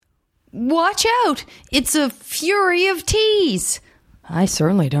watch out. It's a fury of tees. I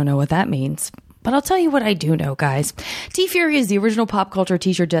certainly don't know what that means. But I'll tell you what I do know, guys. T-Fury is the original pop culture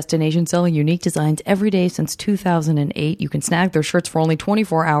t-shirt destination, selling unique designs every day since 2008. You can snag their shirts for only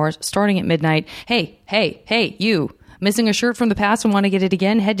 24 hours, starting at midnight. Hey, you. Missing a shirt from the past and want to get it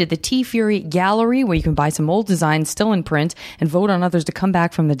again? Head to the T-Fury Gallery, where you can buy some old designs still in print and vote on others to come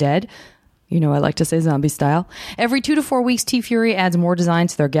back from the dead. You know I like to say zombie style. Every 2 to 4 weeks, T-Fury adds more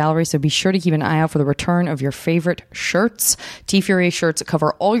designs to their gallery, so be sure to keep an eye out for the return of your favorite shirts. T-Fury shirts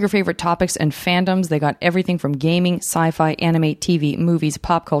cover all your favorite topics and fandoms. They got everything from gaming, sci-fi, anime, TV, movies,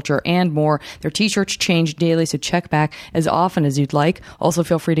 pop culture, and more. Their T-shirts change daily, so check back as often as you'd like. Also,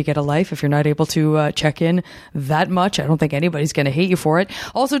 feel free to get a life if you're not able to check in that much. I don't think anybody's going to hate you for it.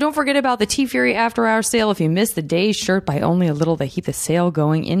 Also, don't forget about the T-Fury after-hour sale. If you missed the day's shirt by only a little, they keep the sale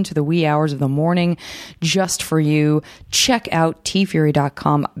going into the wee hours of the morning just for you. Check out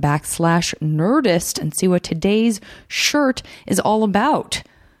tfury.com/nerdist and see what today's shirt is all about.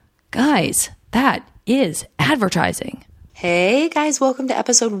 Guys, that is advertising. Hey guys, welcome to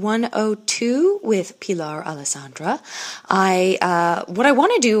episode 102 with Pilar Alessandra. What I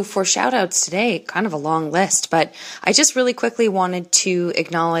want to do for shout outs today, kind of a long list, but I just really quickly wanted to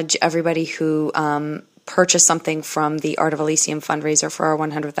acknowledge everybody who purchased something from the Art of Elysium fundraiser for our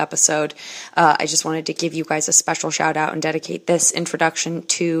 100th episode. I just wanted to give you guys a special shout out and dedicate this introduction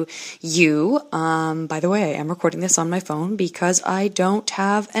to you. By the way, I am recording this on my phone because I don't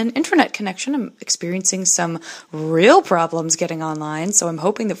have an internet connection. I'm experiencing some real problems getting online, so I'm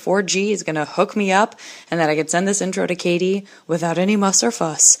hoping that 4G is going to hook me up and that I can send this intro to Katie without any muss or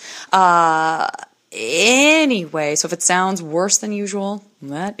fuss. Anyway, so if it sounds worse than usual,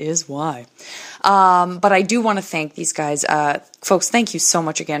 that is why. But I do want to thank these guys. Folks, thank you so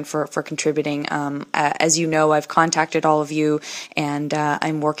much again for contributing. As you know, I've contacted all of you, and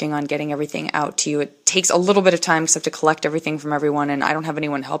I'm working on getting everything out to you. It takes a little bit of time because I have to collect everything from everyone, and I don't have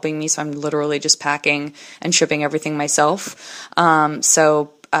anyone helping me, so I'm literally just packing and shipping everything myself.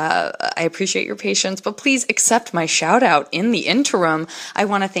 I appreciate your patience, but please accept my shout out in the interim. I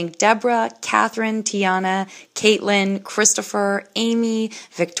want to thank Deborah, Catherine, Tiana, Caitlin, Christopher, Amy,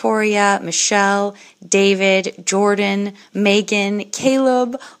 Victoria, Michelle, David, Jordan, Megan,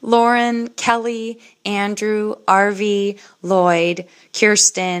 Caleb, Lauren, Kelly, Andrew, Arvi, Lloyd,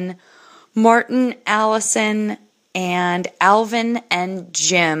 Kirsten, Martin, Allison, and Alvin and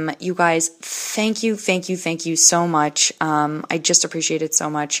Jim. You guys, thank you so much. I just appreciate it so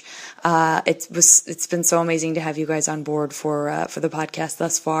much. It's been so amazing to have you guys on board for the podcast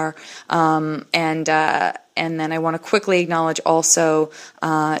thus far. And then I want to quickly acknowledge also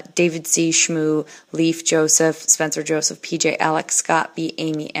David C., Shmoo, Leaf, Joseph, Spencer Joseph, PJ, Alex, Scott B.,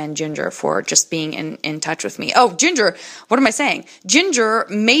 Amy, and Ginger for just being in touch with me. Oh, Ginger, what am I saying? Ginger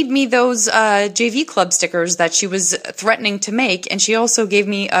made me those JV Club stickers that she was threatening to make, and she also gave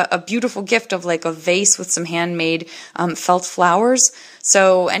me a beautiful gift of like a vase with some handmade felt flowers.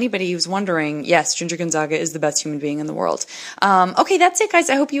 So anybody who's wondering, yes, Ginger Gonzaga is the best human being in the world. Okay, that's it, guys.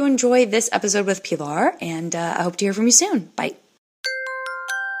 I hope you enjoy this episode with Pilar, and I hope to hear from you soon. Bye.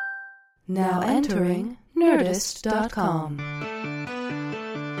 Now entering Nerdist.com.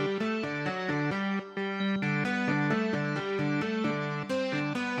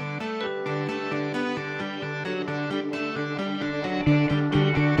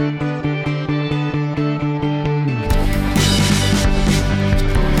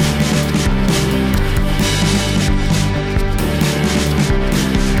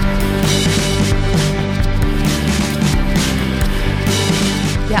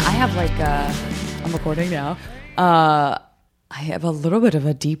 I'm recording now. I have a little bit of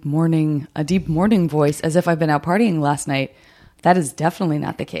a deep morning voice, as if I've been out partying last night. That is definitely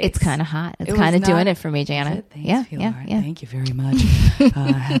not the case. It's kind of hot. It's kind of doing it for me, Janet. Thanks, Pilar. Thank you very much.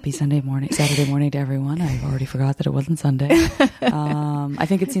 Happy Saturday morning to everyone. I already forgot that it wasn't Sunday. I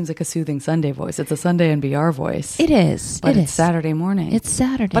think it seems like a soothing Sunday voice. It's a Sunday and BR voice. It is. But it's Saturday morning. It's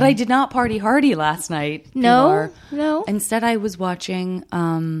Saturday. But I did not party hardy last night. No. Instead, I was watching...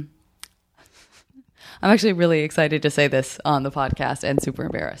 I'm actually really excited to say this on the podcast and super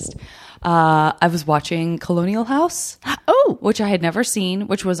embarrassed. I was watching Colonial House. Oh, which I had never seen,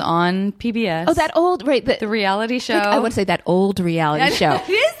 which was on PBS. Oh, that old, right. The reality show. I would say that old reality show. It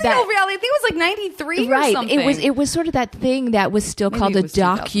is the old reality. I think it was like 93 or something. It was sort of that thing that was still called a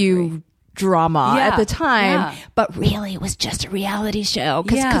docu-drama at the time, but really it was just a reality show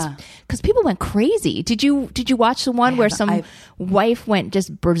because people went crazy. Did you watch the one where some wife went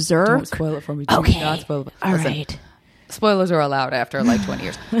just berserk? Don't spoil it for me. Okay. Not spoil it. All right. Spoilers are allowed after like 20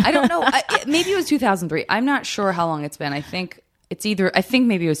 years. I don't know. Maybe it was 2003. I'm not sure how long it's been. I think It's either, I think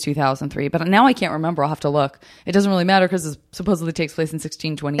maybe it was 2003, but now I can't remember. I'll have to look. It doesn't really matter because it supposedly takes place in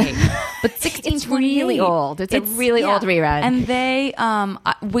 1628. But 1628. It's really old. It's a really old rerun. And they,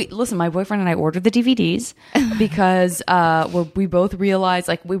 listen, my boyfriend and I ordered the DVDs because we both realized,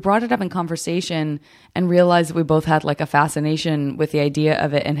 like, we brought it up in conversation and realized that we both had like a fascination with the idea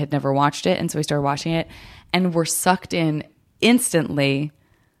of it and had never watched it. And so we started watching it and we're sucked in instantly.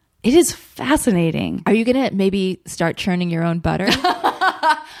 It is fascinating. Are you going to maybe start churning your own butter?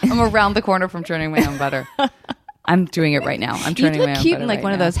 I'm around the corner from churning my own butter. I'm doing it right now. I'm churning my own butter. You look cute in like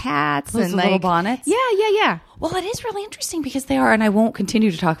one of those hats and like little bonnets. Yeah. Well, it is really interesting because they are, and I won't continue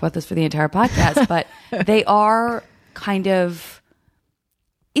to talk about this for the entire podcast, but they are kind of.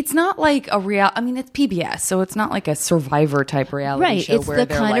 It's not like a real. I mean, it's PBS, so it's not like a Survivor type reality show. Right, it's the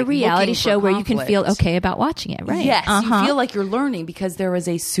kind of reality show where you can feel okay about watching it. Right? Yes, you feel like you're learning because there is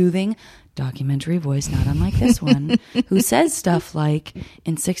a soothing documentary voice, not unlike this one, who says stuff like,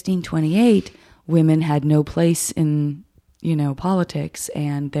 "In 1628, women had no place in politics,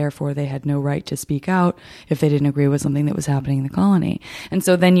 and therefore they had no right to speak out if they didn't agree with something that was happening in the colony." And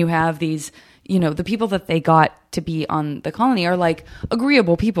so then you have these. The people that they got to be on the colony are like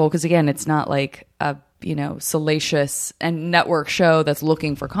agreeable people. Because again, it's not like a, salacious and network show that's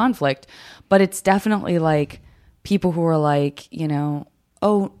looking for conflict, but it's definitely like people who are like,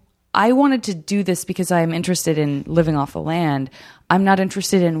 oh, I wanted to do this because I'm interested in living off the land. I'm not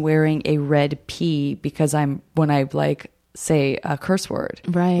interested in wearing a red P because when I like say a curse word,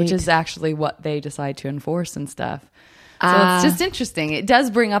 right? Which is actually what they decide to enforce and stuff. So it's just interesting. It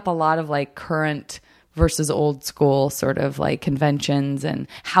does bring up a lot of like current versus old school sort of like conventions and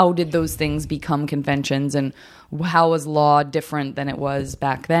how did those things become conventions and how was law different than it was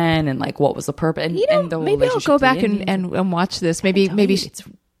back then and like what was the purpose and the maybe I'll go back and watch this. Maybe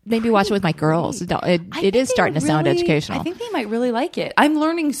watch it with my girls. It is starting to sound educational. I think they might really like it. I'm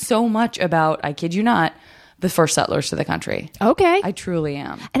learning so much about, I kid you not, the first settlers to the country. Okay. I truly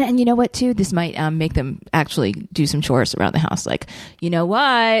am. And you know what, too? This might make them actually do some chores around the house. Like, you know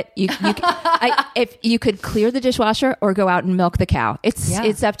what? If you could clear the dishwasher or go out and milk the cow.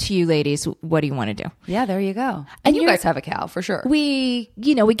 It's up to you, ladies. What do you want to do? Yeah, there you go. And you guys have a cow, for sure. We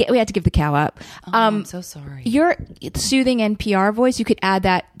had to give the cow up. Oh, I'm so sorry. Your soothing NPR voice, you could add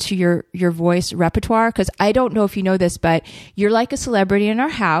that to your voice repertoire. Because I don't know if you know this, but you're like a celebrity in our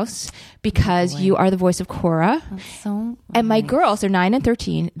house because you are the voice of Cora. That's so nice. And my girls, they're 9 and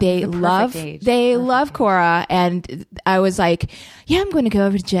 13. They love Cora. And I was like, yeah, I'm going to go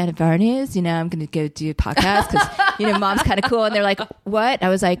over to Janet Varney's. I'm going to go do a podcast because, mom's kind of cool. And they're like, what? I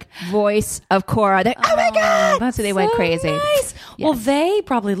was like, voice of Cora. They're, oh my God. So they went crazy. Nice. Yes. Well, they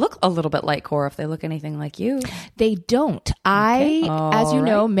probably look a little bit like Cora if they look anything like you. They don't. I, as you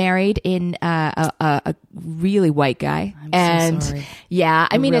know, married in a really white guy. I'm so sorry. Yeah,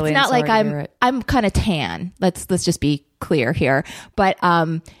 I mean, it's not like I'm kind of tan. Let's just be clear here. But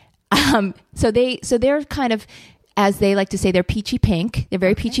so they're kind of, as they like to say, they're peachy pink. They're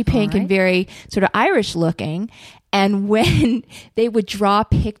very peachy pink and very sort of Irish looking. And when they would draw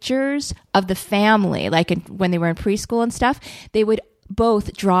pictures of the family, like when they were in preschool and stuff, they would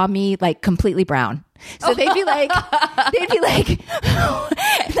both draw me like completely brown. So they'd be like,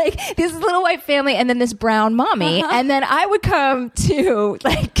 like this little white family and then this brown mommy. And then I would come to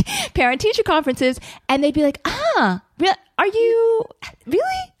like parent teacher conferences and they'd be like, are you really?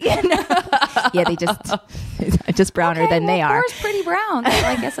 Yeah, they just browner than they are. Cora's pretty brown. So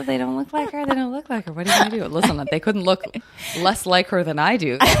I guess if they don't look like her, they don't look like her. What are you going to do? Listen, they couldn't look less like her than I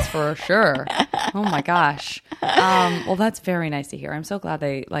do. That's for sure. Oh my gosh. Well, that's very nice to hear. I'm so glad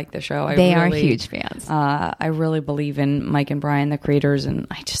they like the show. They are huge fans. I really believe in Mike and Brian, the creators, and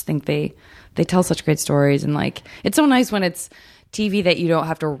I just think they tell such great stories. And like, it's so nice when it's TV that you don't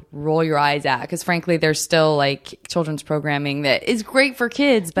have to roll your eyes at, because frankly, there's still like children's programming that is great for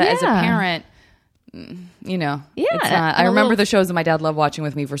kids, but as a parent, it's not. I remember the shows that my dad loved watching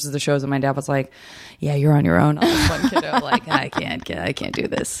with me versus the shows that my dad was like, yeah, you're on your own on this one, kiddo. Like, I can't do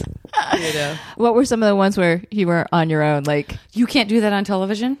this. What were some of the ones where you were on your own? Like, You Can't Do That on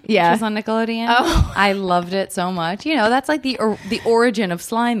Television. Yeah. Which was on Nickelodeon. Oh. I loved it so much. That's like the origin of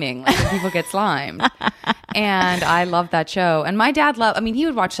sliming, like when people get slimed. And I loved that show. And my dad he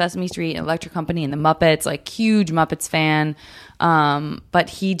would watch Sesame Street and Electric Company and the Muppets, like huge Muppets fan. But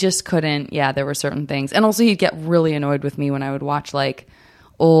he just couldn't, there were certain things. And also he'd get really annoyed with me when I would watch like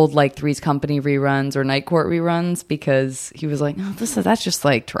old like Three's Company reruns or Night Court reruns because he was like, "No, that's just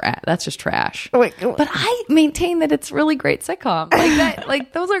like that's just trash." But I maintain that it's really great sitcom. Like that,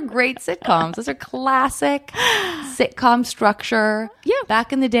 like those are great sitcoms. Those are classic sitcom structure. Yeah.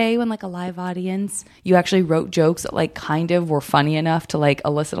 Back in the day when like a live audience, you actually wrote jokes that like kind of were funny enough to like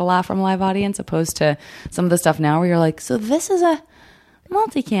elicit a laugh from a live audience, opposed to some of the stuff now where you're like, so this is a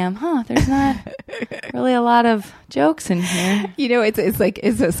multicam, huh? There's not really a lot of jokes in here. You know, it's like,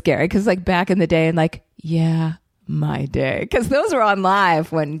 it's so scary because like back in the day and like, yeah, my day. Because those were on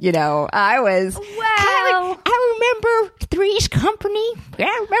live when, you know, I was, I remember Three's Company.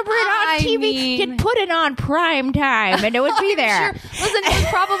 I remember it on TV. You'd put it on prime time and it would be there. Sure. Listen, it was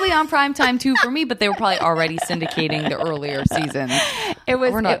probably on prime time too for me, but they were probably already syndicating the earlier seasons.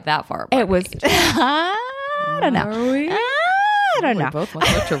 We're not that far apart. It was, I don't know. Are we? I don't know. We both look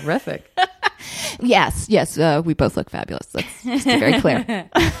terrific. Yes, we both look fabulous. Let's just be very clear.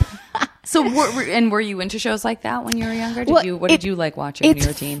 So, were you into shows like that when you were younger? What did you like watching when you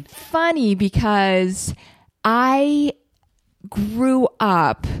were a teen? It's funny because I grew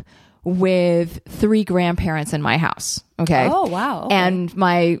up with 3 grandparents in my house. Okay. Oh, wow. Okay. And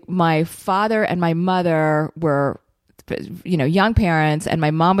my father and my mother were, you know, young parents, and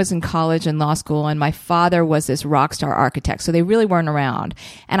my mom was in college and law school, and my father was this rock star architect. So they really weren't around.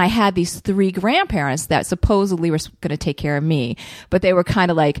 And I had these 3 grandparents that supposedly were going to take care of me, but they were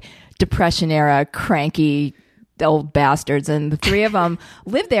kind of like Depression era, cranky old bastards. And the 3 of them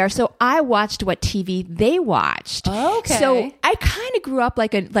lived there. So I watched what TV they watched. Okay. So I kind of grew up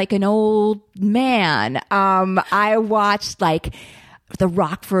like an old man. I watched like the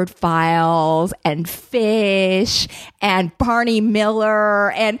Rockford Files and Fish and Barney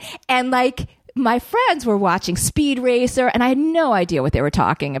Miller and like my friends were watching Speed Racer and I had no idea what they were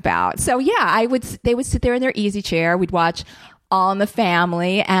talking about. So yeah, they would sit there in their easy chair. We'd watch All in the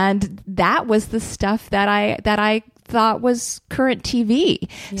Family, and that was the stuff that I thought was current TV.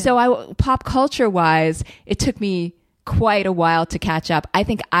 Yeah. So pop culture wise, it took me quite a while to catch up. I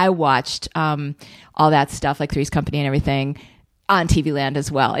think I watched all that stuff like Three's Company and everything on TV Land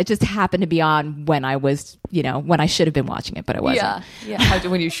as well. It just happened to be on when I was, you know, when I should have been watching it, but I wasn't. Yeah.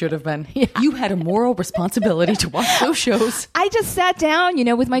 When you should have been. Yeah. You had a moral responsibility to watch those shows. I just sat down, you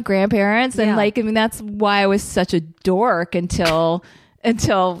know, with my grandparents and like, I mean, that's why I was such a dork until,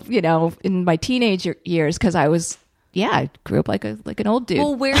 you know, in my teenage years, because I was, I grew up like an old dude.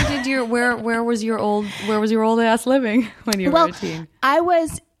 Well, where was your old ass living when you were a teen?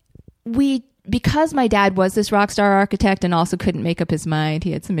 Because my dad was this rock star architect and also couldn't make up his mind,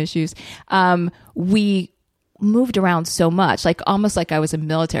 he had some issues. We moved around so much, like almost like I was a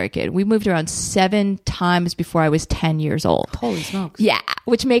military kid. We moved around 7 times before I was 10 years old. Holy smokes. Yeah,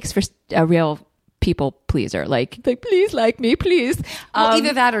 which makes for a real people pleaser. Like please like me, please. Well,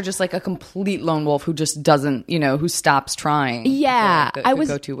 either that or just like a complete lone wolf who just doesn't, you know, who stops trying. Yeah. I was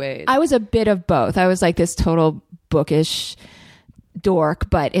go 2 ways. I was a bit of both. I was like this total bookish dork,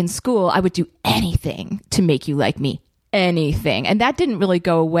 but in school I would do anything to make you like me. Anything. And that didn't really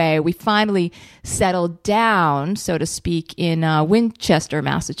go away. We finally settled down, so to speak, in Winchester,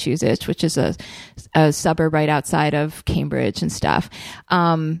 Massachusetts, which is a suburb right outside of Cambridge and stuff.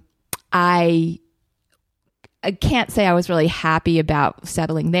 I can't say I was really happy about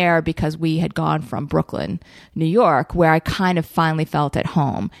settling there because we had gone from Brooklyn, New York, where I kind of finally felt at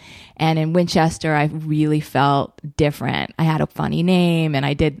home. And in Winchester, I really felt different. I had a funny name and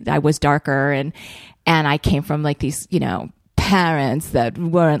I was darker and I came from like these, you know, parents that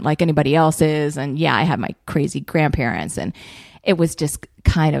weren't like anybody else's. And yeah, I had my crazy grandparents and it was just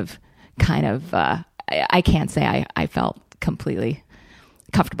kind of, I can't say I felt completely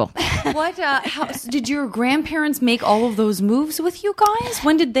comfortable. How did your grandparents make all of those moves with you guys?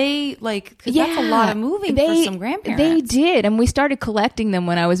 When did they that's a lot of moving for some grandparents. They did, and we started collecting them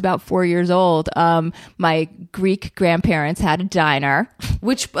when I was about 4 years old. My Greek grandparents had a diner.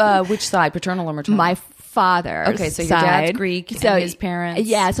 Which side, paternal or maternal? My father's. Okay, so your dad's Greek, and his parents.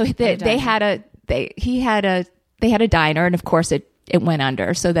 Yeah, so they had a diner, and of course it went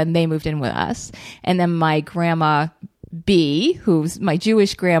under. So then they moved in with us, and then my grandma B, who's my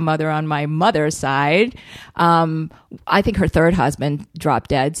Jewish grandmother on my mother's side, I think her 3rd husband dropped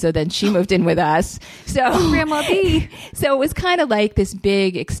dead, so then she moved in with us. So Grandma B. So it was kind of like this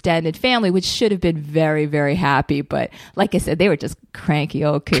big extended family, which should have been very, very happy. But like I said, they were just cranky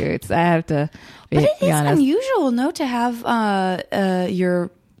old coots. I have to be honest. But it is unusual, no, to have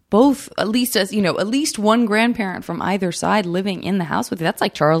your both, at least one grandparent from either side living in the house with you. That's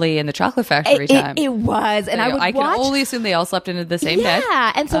like Charlie and the Chocolate Factory time. It was. And I can only assume they all slept in the same bed.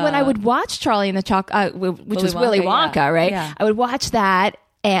 Yeah. And so when I would watch Charlie and the Chocolate, which was Willy Wonka, right? Yeah. I would watch that.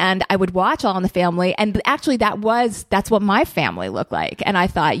 And I would watch All in the Family. And actually that's what my family looked like. And I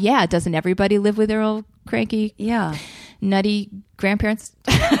thought, yeah, doesn't everybody live with their old cranky, nutty grandparents?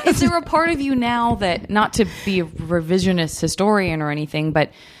 Is there a part of you now that, not to be a revisionist historian or anything,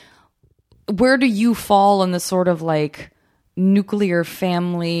 but where do you fall in the sort of like nuclear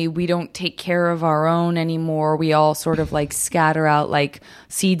family, we don't take care of our own anymore, we all sort of like scatter out like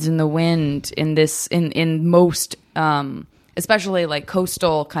seeds in the wind in this, in most, especially like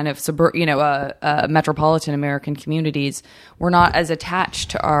coastal kind of metropolitan American communities, we're not as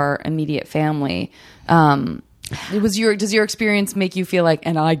attached to our immediate family. Does your experience make you feel like,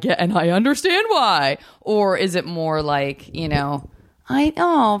 and I understand why, or is it more like, it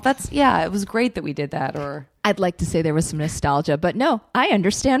was great that we did that? Or I'd like to say there was some nostalgia, but no, I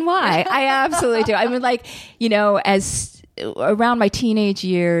understand why. I absolutely do. I mean, like, as around my teenage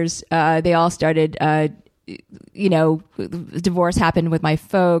years, they all started, divorce happened with my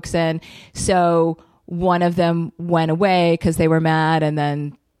folks. And so one of them went away because they were mad. And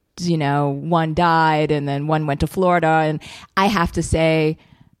then, one died, and then one went to Florida. And I have to say,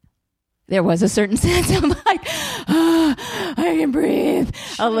 there was a certain sense of like, I can breathe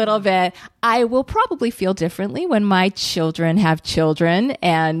a little bit. I will probably feel differently when my children have children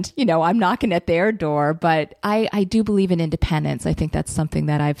and, I'm knocking at their door, but I do believe in independence. I think that's something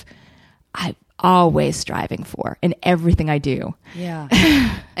that I've always striving for in everything I do. Yeah.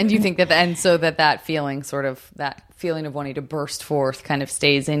 And do you think that feeling, sort of that feeling of wanting to burst forth, kind of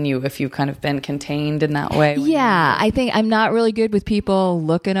stays in you if you've kind of been contained in that way? Yeah. I think I'm not really good with people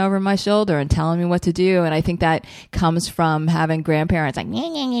looking over my shoulder and telling me what to do. And I think that comes from having grandparents like, nyeh,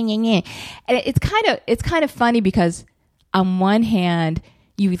 nyeh, nyeh, nyeh, nyeh. And it's kind of funny because on one hand,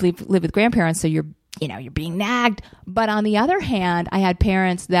 you live with grandparents, so you're being nagged. But on the other hand, I had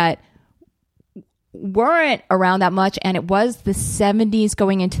parents that weren't around that much, and it was the 70s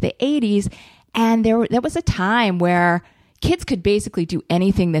going into the 80s, and there was a time where kids could basically do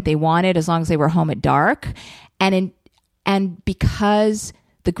anything that they wanted as long as they were home at dark, and because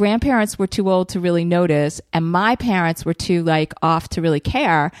the grandparents were too old to really notice and my parents were too like off to really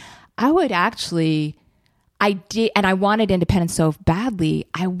care, I wanted independence so badly,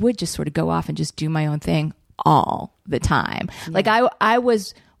 I would just sort of go off and just do my own thing all the time. Yeah. Like I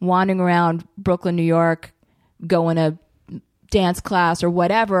was wandering around Brooklyn, New York, going to dance class or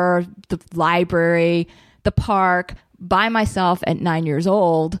whatever, the library, the park, by myself at 9 years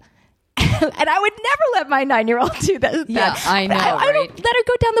old. And I would never let my 9-year-old do that. Yeah, I know, I don't let her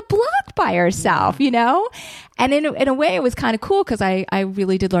go down the block by herself, And in a way, it was kind of cool because I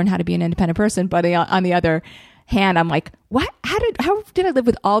really did learn how to be an independent person. But on the other hand, I'm like, what? How did I live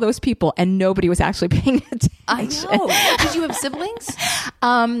with all those people and nobody was actually paying attention? I know. Did you have siblings?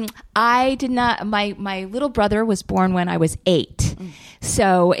 I did not. My little brother was born when I was 8.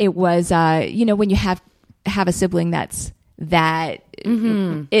 So it was, when you have a sibling that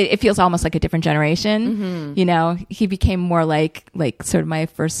it feels almost like a different generation. Mm-hmm. He became more like sort of my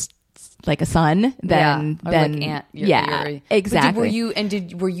first, like a son than like aunt. Exactly.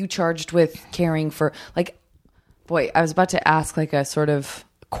 Were you charged with caring for, like, boy, I was about to ask like a sort of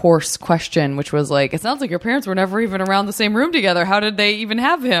coarse question, which was like, it sounds like your parents were never even around the same room together. How did they even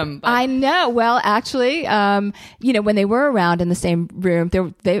have him? But I know. Well, actually, when they were around in the same room,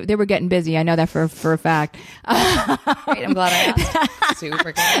 they were getting busy. I know that for a fact. Great, I'm glad I asked.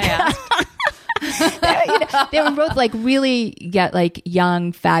 Super glad I asked. They were both like really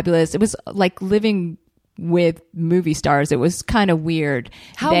young, fabulous. It was like living with movie stars. It was kind of weird.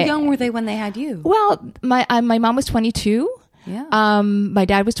 How young were they when they had you? Well, my mom was 22. Yeah. My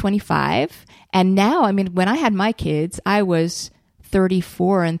dad was 25. And now, when I had my kids, I was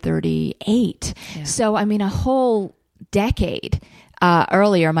 34 and 38. Yeah. So, a whole decade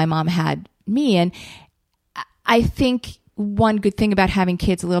earlier, my mom had me. And I think one good thing about having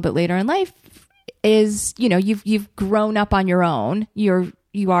kids a little bit later in life is, you've grown up on your own. You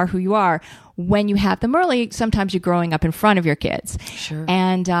are who you are. When you have them early, sometimes you're growing up in front of your kids. Sure.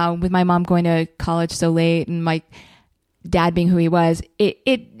 And with my mom going to college so late and my dad being who he was,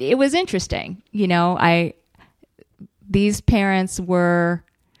 it was interesting. These parents were,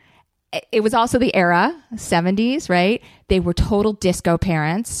 it was also the era, 70s, right? They were total disco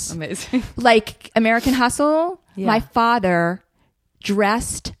parents. Amazing. Like American Hustle. Yeah. My father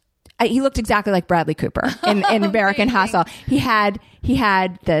dressed, he looked exactly like Bradley Cooper in American Hustle. He had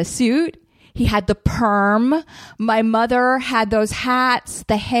the suit. He had the perm. My mother had those hats,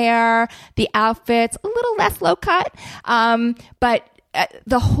 the hair, the outfits, a little less low cut, but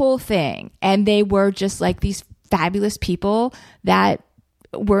the whole thing. And they were just like these fabulous people that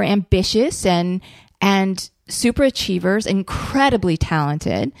were ambitious and and super achievers, incredibly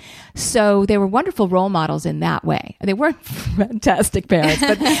talented. So they were wonderful role models in that way. They weren't fantastic parents,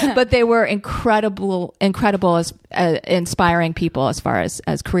 but they were incredible as inspiring people as far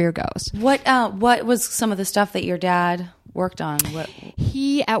as career goes. What was some of the stuff that your dad worked on?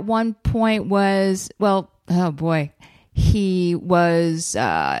 He at one point was, he was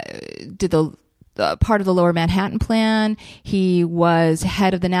did the part of the Lower Manhattan Plan. He was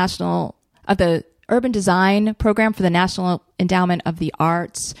head of the urban design program for the National Endowment of the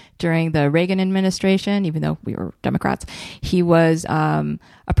Arts during the Reagan administration, even though we were Democrats. He was a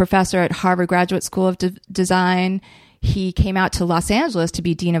professor at Harvard Graduate School of Design. He came out to Los Angeles to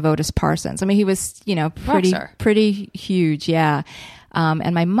be dean of Otis Parsons. I mean, he was, pretty huge. Yeah.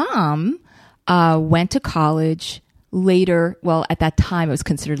 And my mom went to college later. Well, at that time, it was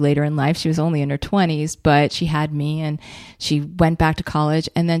considered later in life. She was only in her 20s, but she had me and she went back to college.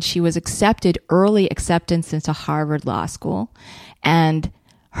 And then she was early acceptance into Harvard Law School. And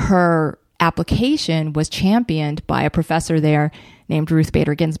her application was championed by a professor there named Ruth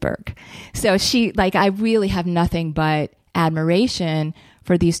Bader Ginsburg. So I really have nothing but admiration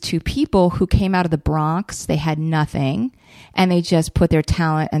for these two people who came out of the Bronx. They had nothing and they just put their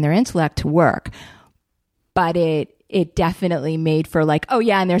talent and their intellect to work. But it definitely made for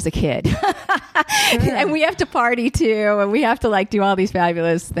and there's a kid. Sure. And we have to party too. And we have to do all these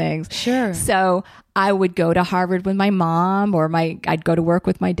fabulous things. Sure. So I would go to Harvard with my mom I'd go to work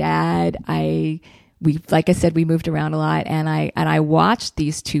with my dad. Like I said, we moved around a lot and I watched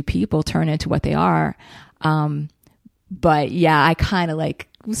these two people turn into what they are. But yeah, I kind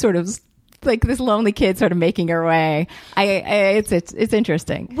of sort of this lonely kid sort of making her way. It's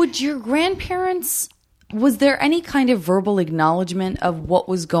interesting. Would your grandparents, was there any kind of verbal acknowledgement of what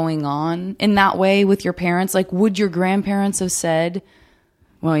was going on in that way with your parents? Would your grandparents have said,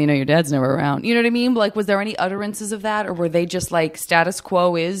 well, your dad's never around. You know what I mean? Was there any utterances of that? Or were they just status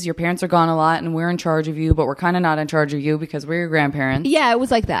quo is your parents are gone a lot and we're in charge of you, but we're kind of not in charge of you because we're your grandparents? Yeah, it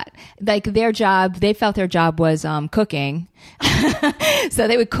was like that. Their job, they felt their job was cooking. So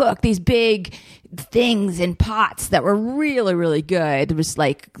they would cook these big things in pots that were really, really good. It was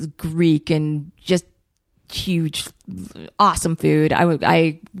Greek and just huge, awesome food.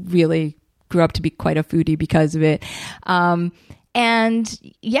 I really grew up to be quite a foodie because of it. And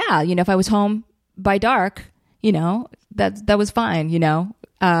yeah, if I was home by dark, that was fine,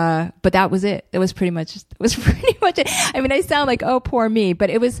 but that was it. It was pretty much it. I mean, I sound like, oh, poor me, but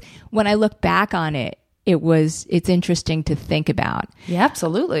it was, when I look back on it, it's interesting to think about. Yeah,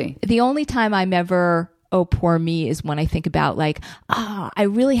 absolutely. The only time I'm ever, oh, poor me, is when I think about I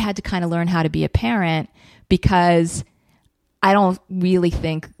really had to kind of learn how to be a parent, because I don't really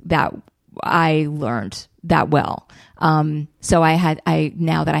think that I learned that well. So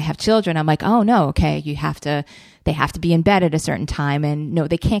now that I have children, I'm like, oh no, okay, they have to be in bed at a certain time, and no,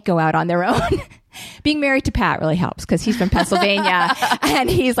 they can't go out on their own. Being married to Pat really helps because he's from Pennsylvania and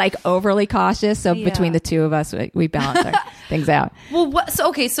he's overly cautious. So between the two of us, we balance our things out. Well,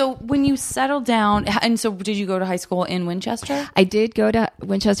 so when you settled down, and so did you go to high school in Winchester? I did go to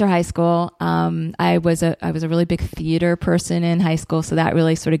Winchester High School. I was a really big theater person in high school, so that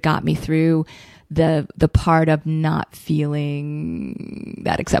really sort of got me through the part of not feeling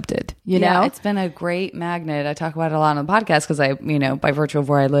that accepted, you know? It's been a great magnet. I talk about it a lot on the podcast because by virtue of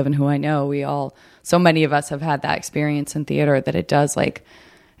where I live and who I know, so many of us have had that experience in theater that it does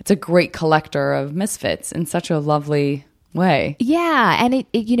it's a great collector of misfits in such a lovely way. Yeah. And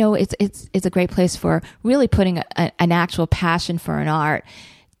it's a great place for really putting an actual passion for an art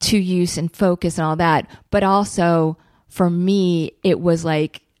to use and focus and all that. But also for me, it was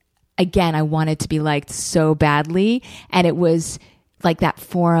again, I wanted to be liked so badly. And it was that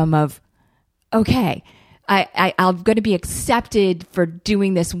forum of, okay, I'm going to be accepted for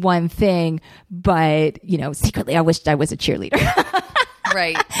doing this one thing, but, secretly I wished I was a cheerleader.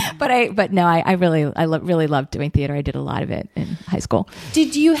 Right. But no, I really loved doing theater. I did a lot of it in high school.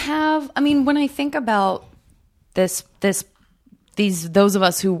 Did you have, when I think about those of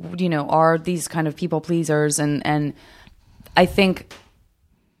us who, are these kind of people pleasers and I think,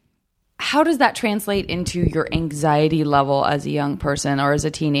 how does that translate into your anxiety level as a young person or as a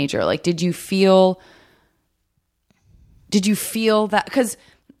teenager? Did you feel that? Because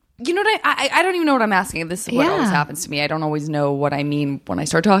you know what I don't even know what I'm asking. This is what always happens to me. I don't always know what I mean when I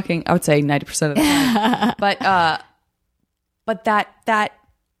start talking. I would say 90% of the time. But that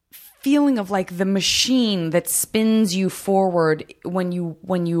feeling of the machine that spins you forward when you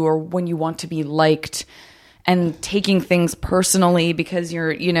want to be liked, and taking things personally because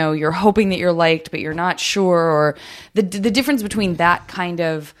you're hoping that you're liked, but you're not sure, or the difference between that kind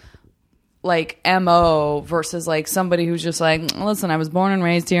of like MO versus like somebody who's just like, listen, I was born and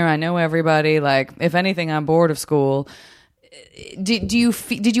raised here. I know everybody. Like, if anything, I'm bored of school. Did you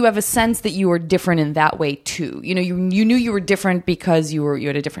have a sense that you were different in that way too? You know, you knew you were different because you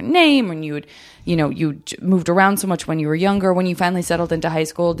had a different name and you moved around so much when you were younger. When you finally settled into high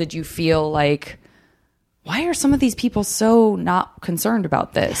school, did you feel like, why are some of these people so not concerned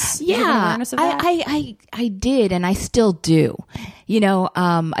about this? Yeah, I did, and I still do. You know,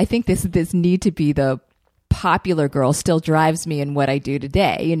 I think this need to be the popular girl still drives me in what I do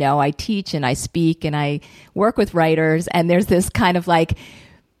today. You know, I teach and I speak and I work with writers, and there's this kind of like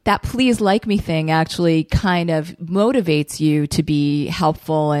that please like me thing actually kind of motivates you to be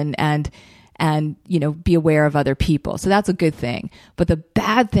helpful and you know, be aware of other people. So that's a good thing. But the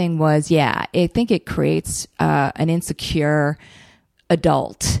bad thing was, I think it creates an insecure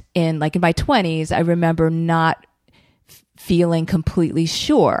adult. In my 20s, I remember not feeling completely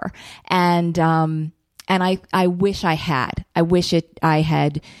sure. And I wish I had. I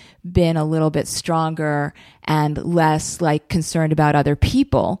had been a little bit stronger and less like concerned about other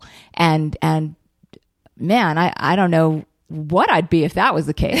people. And man, I don't know what I'd be if that was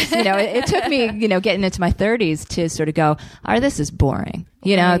the case. You know, it took me, you know, getting into my 30s to sort of go, this is boring.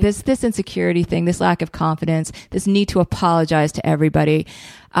 You know, this insecurity thing, this lack of confidence, this need to apologize to everybody,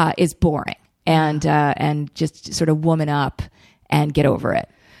 is boring. And just sort of woman up and get over it.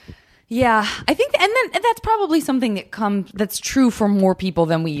 Yeah, I think, and then that's probably something that's true for more people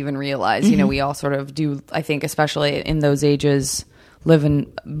than we even realize. Mm-hmm. You know, we all sort of do, I think, especially in those ages, live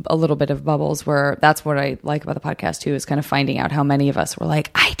in a little bit of bubbles where that's what I like about the podcast too, is kind of finding out how many of us were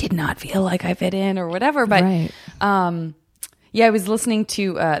like, I did not feel like I fit in or whatever. But, right. I was listening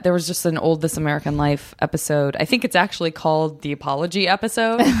to, there was just an old This American Life episode. I think it's actually called the Apology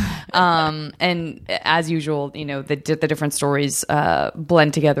episode. And as usual, you know, the different stories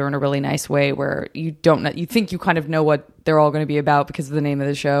blend together in a really nice way where you think you kind of know what they're all going to be about because of the name of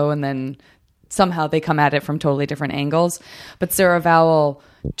the show. And then somehow they come at it from totally different angles. But Sarah Vowell,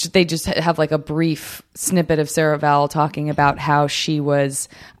 they just have like a brief snippet of Sarah Vowell talking about how she was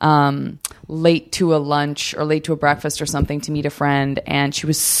late to a lunch or late to a breakfast or something to meet a friend. And she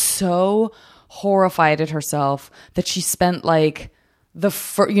was so horrified at herself that she spent like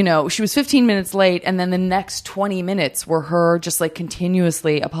she was 15 minutes late. And then the next 20 minutes were her just like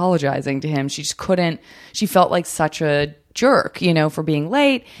continuously apologizing to him. She just couldn't, she felt like such a jerk, you know, for being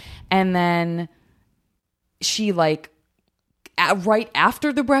late. And then she like, right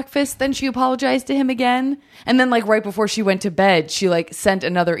after the breakfast, then she apologized to him again. And then like right before she went to bed, she like sent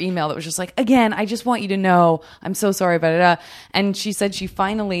another email that was just like, again, I just want you to know, I'm so sorry about it. And she said she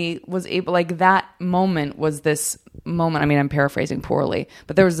finally was able, like that moment was this moment. I mean, I'm paraphrasing poorly,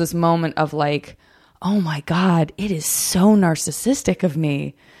 but there was this moment of like, oh my God, it is so narcissistic of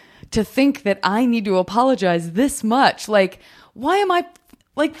me to think that I need to apologize this much. Like, why am I...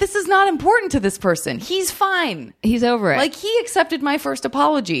 Like, this is not important to this person. He's fine. He's over it. Like, he accepted my first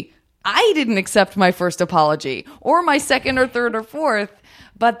apology. I didn't accept my first apology or my second or third or fourth.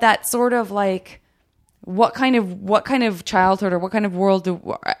 But that sort of like, what kind of childhood or what kind of world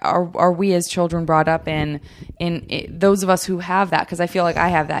are we as children brought up in those of us who have that? Because I feel like I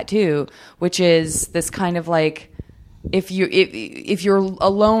have that too, which is this kind of like, if you're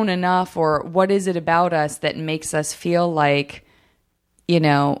alone enough, or what is it about us that makes us feel like, you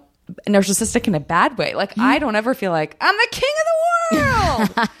know, narcissistic in a bad way. Like, I don't ever feel like I'm the king of the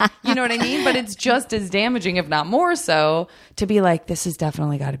world. You know what I mean? But it's just as damaging, if not more so, to be like, this has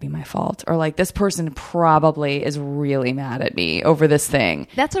definitely got to be my fault. Or like, this person probably is really mad at me over this thing.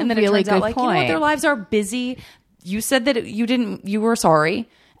 That's a and then really it turns good out, like, point. You know what? Their lives are busy. You said that you were sorry.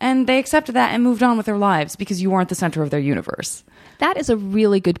 And they accepted that and moved on with their lives because you weren't the center of their universe. That is a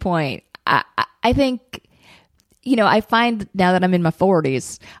really good point. I think... You know, I find now that I'm in my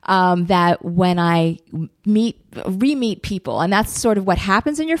 40s, that when I re-meet people, and that's sort of what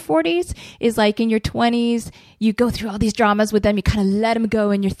happens in your 40s, is like in your 20s, you go through all these dramas with them, you kind of let them go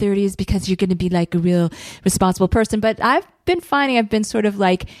in your 30s because you're going to be like a real responsible person. But I've been sort of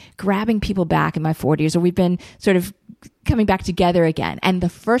like grabbing people back in my 40s, or we've been sort of coming back together again. And the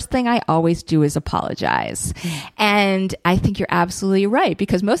first thing I always do is apologize. And I think you're absolutely right,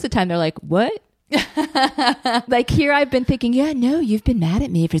 because most of the time they're like, what? Like, here I've been thinking, you've been mad at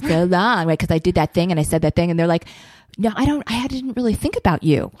me for so long, right? Because I did that thing and I said that thing, and they're like, no, I didn't really think about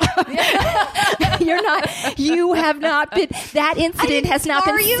you. You have not been, that incident has not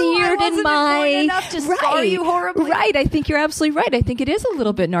been seared in my, enough to scar you horribly. Right. I think you're absolutely right. I think it is a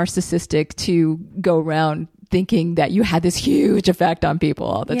little bit narcissistic to go around thinking that you had this huge effect on people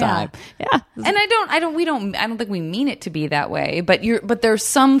all the time. Yeah. And I don't think we mean it to be that way, but there's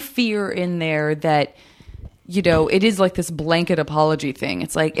some fear in there that, you know, it is like this blanket apology thing.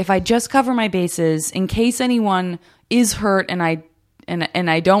 It's like, if I just cover my bases in case anyone is hurt and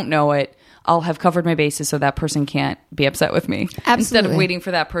I don't know it, I'll have covered my bases so that person can't be upset with me. Absolutely. Instead of waiting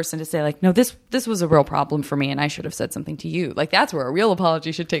for that person to say like, no, this was a real problem for me and I should have said something to you. Like, that's where a real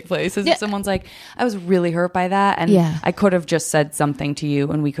apology should take place. Is if someone's like, I was really hurt by that and I could have just said something to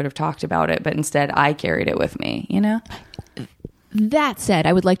you and we could have talked about it, but instead I carried it with me, you know? That said,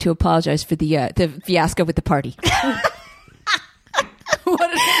 I would like to apologize for the fiasco with the party.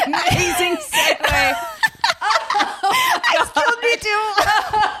 What an amazing segue. I still need to.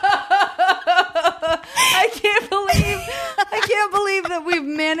 I can't believe that we've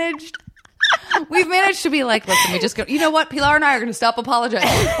managed to be like, listen, we just go, you know what? Pilar and I are going to stop apologizing.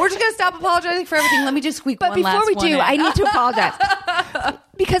 We're just going to stop apologizing for everything. Let me just squeak one last one in. But before we do, I need to apologize.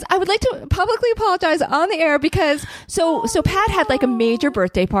 Because I would like to publicly apologize on the air because so Pat had like a major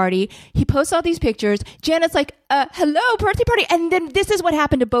birthday party. He posts all these pictures. Janet's like, hello, birthday party. And then this is what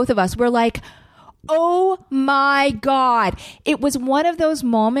happened to both of us. We're like, oh my God. It was one of those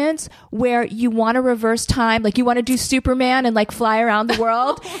moments where you want to reverse time. Like you want to do Superman and like fly around the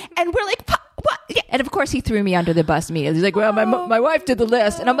world. And we're like, what? Yeah. And of course he threw me under the bus. He's like, well, my wife did the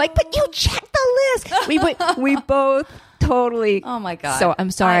list. And I'm like, but you checked the list. We both totally. Oh my God. So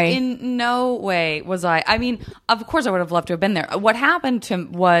I'm sorry. In no way was I mean, of course I would have loved to have been there. What happened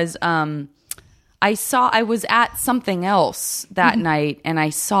was, I was at something else that night and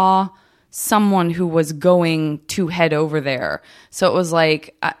I saw someone who was going to head over there. So it was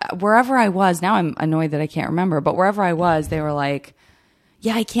like, wherever I was, now I'm annoyed that I can't remember, but wherever I was, they were like,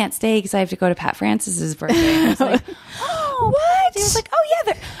 yeah, I can't stay because I have to go to Pat Francis's birthday. And I was like, oh, what? He was like, oh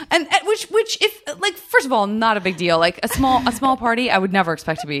yeah, and which if like, first of all, not a big deal. Like a small party, I would never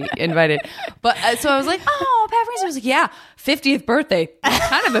expect to be invited. But so I was like, oh, Pat Francis was like, yeah, 50th birthday,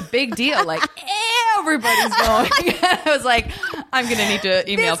 kind of a big deal. Like everybody's going. I was like, I'm gonna need to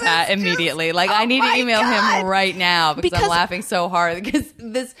email Pat immediately. Like I need to email him right now because I'm laughing so hard because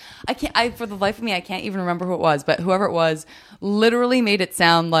for the life of me, I can't even remember who it was, but whoever it was literally made it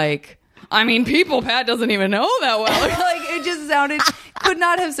sound like, I mean, people Pat doesn't even know that well. Like it just could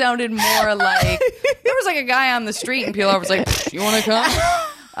not have sounded more like there was like a guy on the street and Pilar was like, you want to come?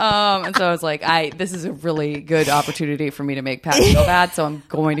 And so I was like, this is a really good opportunity for me to make Pat feel bad, so I'm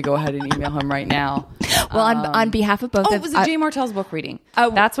going to go ahead and email him right now. Well, on behalf of both it was a Jay Martell's book reading.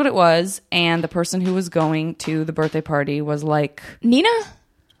 That's what it was. And the person who was going to the birthday party was like Nina?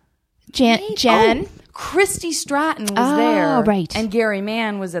 Jen? Christy Stratton was there. Right. And Gary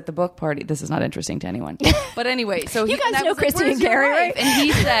Mann was at the book party. This is not interesting to anyone. But anyway, so you guys know Christy and Gary, right? And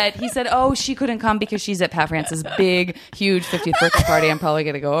he said, oh, she couldn't come because she's at Pat Francis' big, huge 50th birthday party. I'm probably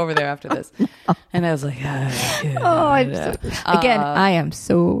going to go over there after this. And I was like, again, I am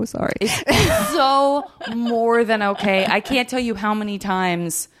so sorry. It's so more than okay. I can't tell you how many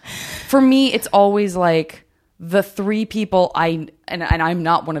times. For me, it's always like the three people and I'm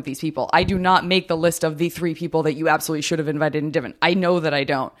not one of these people. I do not make the list of the three people that you absolutely should have invited and didn't. I know that I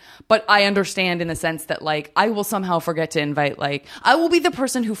don't. But I understand in the sense that, like, I will somehow forget to invite, like, I will be the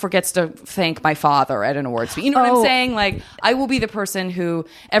person who forgets to thank my father at an awards speech. You know what I'm saying? Like, I will be the person who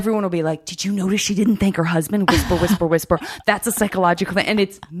everyone will be like, did you notice she didn't thank her husband? Whisper, whisper, whisper. That's a psychological thing. And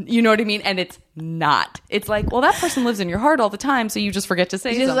it's, you know what I mean? And it's not. It's like, well, that person lives in your heart all the time, so you just forget to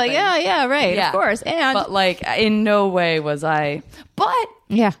say something. Just like, yeah, right, of course. But, like, in no way was I... But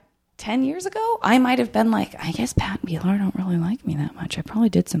 10 years ago, I might have been like, I guess Pat and Pilar don't really like me that much. I probably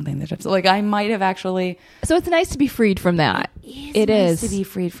did something that, like, I might have actually. So it's nice to be freed from that. It is nice to be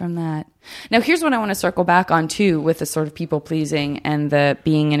freed from that. Now, here's what I want to circle back on too, with the sort of people pleasing and the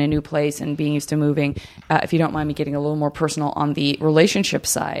being in a new place and being used to moving. If you don't mind me getting a little more personal on the relationship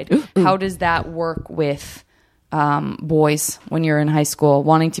side, how does that work with boys when you're in high school,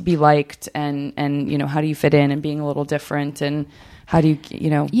 wanting to be liked, and you know, how do you fit in and being a little different, and how do you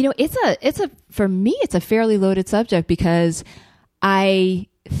it's a for me it's a fairly loaded subject, because I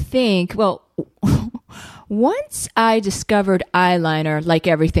think, well, once I discovered eyeliner, like,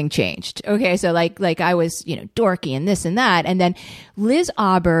 everything changed. Okay, so like I was, dorky and this and that, and then Liz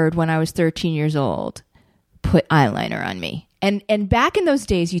Aubert, when I was 13 years old, put eyeliner on me. And back in those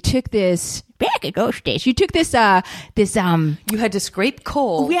days, you took this. Back in those days, you took this. You had to scrape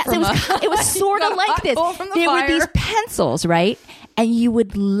coal. Yes, it was sort of like this. There were these pencils, right? And you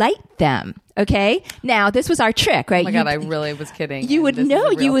would light them, Okay. Now this was our trick, right? Oh my God, I really was kidding. You would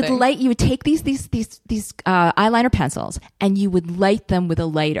take these eyeliner pencils and you would light them with a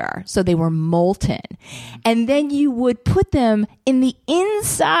lighter. So they were molten. And then you would put them in the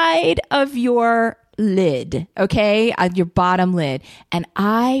inside of your lid, okay? Your bottom lid. And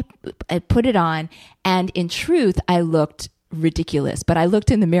I put it on, and in truth, I looked ridiculous. But I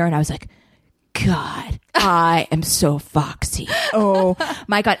looked in the mirror and I was like, God, I am so foxy. Oh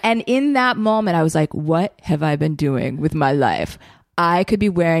my God. And in that moment, I was like, what have I been doing with my life? I could be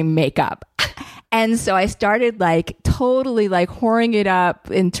wearing makeup. And so I started totally whoring it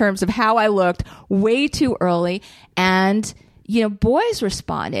up in terms of how I looked way too early. And, boys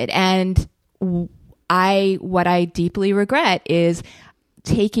responded. And what I deeply regret is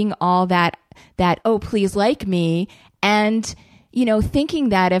taking all that, oh, please like me. And, thinking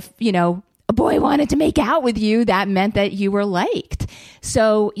that if, a boy wanted to make out with you, that meant that you were liked.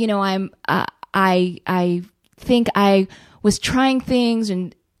 So, I think I was trying things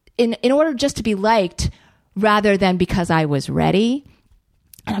and in order just to be liked rather than because I was ready.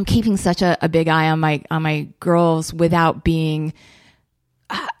 And I'm keeping such a big eye on my girls without being,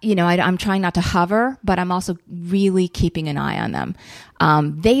 I'm trying not to hover, but I'm also really keeping an eye on them.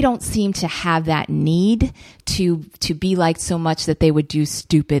 They don't seem to have that need to be liked so much that they would do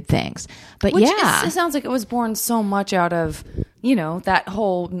stupid things. But it sounds like it was born so much out of, that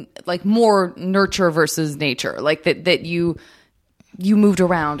whole more nurture versus nature, that you moved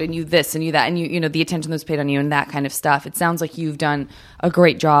around and you this and you that and you the attention that was paid on you and that kind of stuff. It sounds like you've done a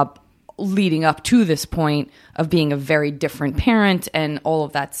great job leading up to this point of being a very different parent, and all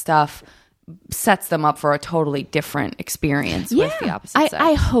of that stuff sets them up for a totally different experience with the opposite sex.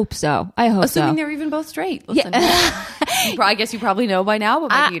 I hope so. Assuming they're even both straight. Listen, I guess you probably know by now, but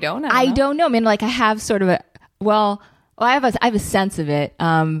maybe you don't. I don't know. I mean, I have sort of I have a sense of it.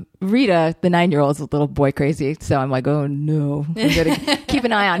 Rita, the 9-year-old, is a little boy crazy, so I'm like, oh no, I'm gonna keep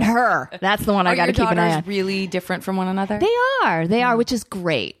an eye on her. That's the one I got to keep an eye on. Are your daughters really different from one another? They are, which is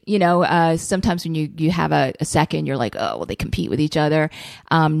great. Sometimes when you have a second, you're like, oh, well, they compete with each other.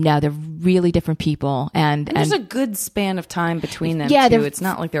 No, they're really different people, and there's a good span of time between them. Yeah, too. It's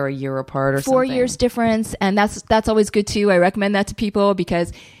not like they're a year apart or 4 years difference, and that's always good too. I recommend that to people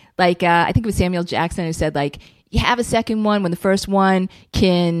because, I think it was Samuel Jackson who said you have a second one when the first one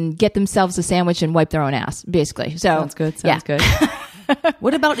can get themselves a sandwich and wipe their own ass, basically. So sounds good.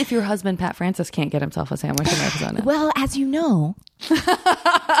 What about if your husband, Pat Francis, can't get himself a sandwich and wipe his own ass? Well, as you know,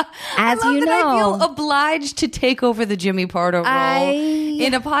 I feel obliged to take over the Jimmy Pardo role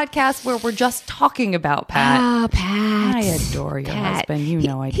in a podcast where we're just talking about Pat. Oh, Pat. I adore your husband.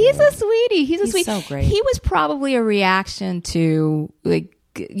 I do. He's a sweetie. He's a sweetie. So great. He was probably a reaction to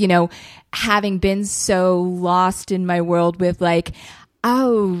having been so lost in my world with boys,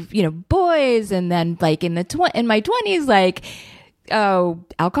 and then in my 20s,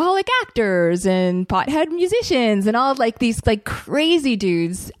 alcoholic actors and pothead musicians and all these crazy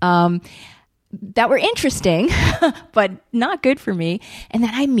dudes that were interesting but not good for me. And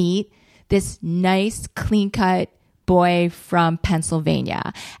then I meet this nice, clean-cut boy from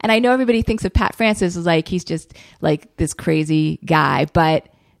Pennsylvania. And I know everybody thinks of Pat Francis as he's just this crazy guy, but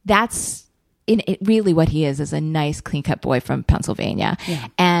that's really what he is a nice, clean-cut boy from Pennsylvania,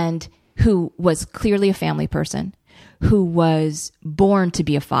 and who was clearly a family person, who was born to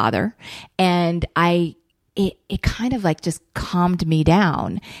be a father. And it kind of just calmed me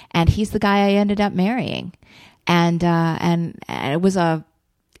down. And he's the guy I ended up marrying. And it was a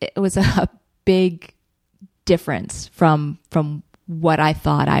big difference from what I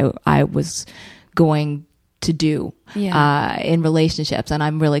thought I was going to do in relationships, and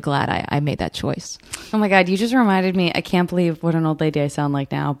I'm really glad I made that choice. Oh my God, you just reminded me. I can't believe what an old lady I sound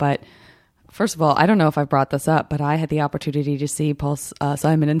like now. But first of all, I don't know if I brought this up, but I had the opportunity to see Paul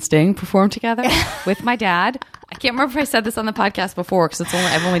Simon and Sting perform together with my dad. I can't remember if I said this on the podcast before because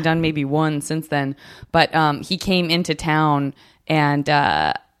I've only done maybe one since then. But he came into town and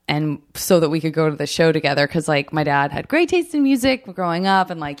so that we could go to the show together, because my dad had great taste in music growing up,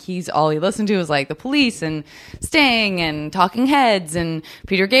 and he's all he listened to was the Police and Sting and Talking Heads and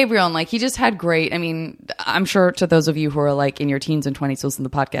Peter Gabriel, and he just had great. I mean, I'm sure to those of you who are in your teens and 20s listen to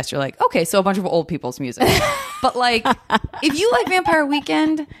the podcast, you're okay, so a bunch of old people's music. But if you like Vampire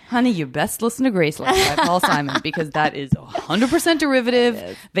Weekend, honey, you best listen to Graceland by Paul Simon, because that is 100% derivative.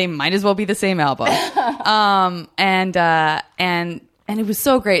 Yes. They might as well be the same album. And it was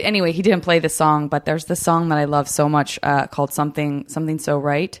so great. Anyway, he didn't play the song, but there's this song that I love so much called Something So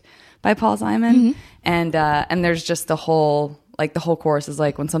Right by Paul Simon. Mm-hmm. And there's just the whole chorus is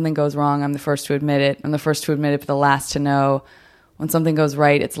when something goes wrong, I'm the first to admit it. I'm the first to admit it, but the last to know when something goes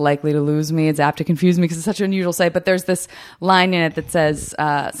right, it's likely to lose me. It's apt to confuse me because it's such an unusual sight. But there's this line in it that says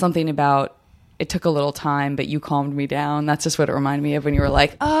something about, it took a little time, but you calmed me down. That's just what it reminded me of when you were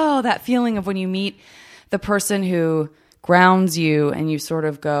like, oh, that feeling of when you meet the person who grounds you and you sort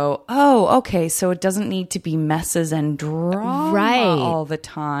of go, oh, okay, so it doesn't need to be messes and drama all the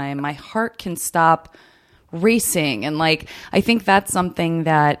time. My heart can stop racing. And like, I think that's something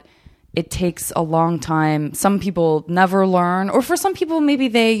that it takes a long time. Some people never learn, or for some people, maybe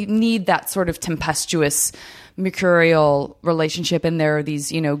they need that sort of tempestuous mercurial relationship, and there are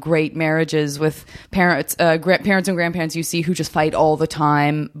these, great marriages with parents and grandparents you see who just fight all the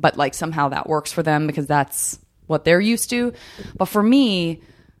time, but like somehow that works for them because that's what they're used to. But for me,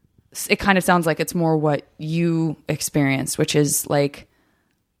 it kind of sounds like it's more what you experienced, which is like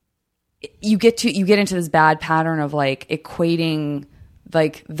you get into this bad pattern of like equating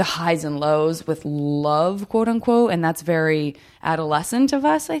like the highs and lows with love, quote unquote, and that's very adolescent of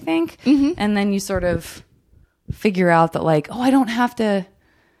us, I think. Mm-hmm. And then you sort of figure out that like, oh, it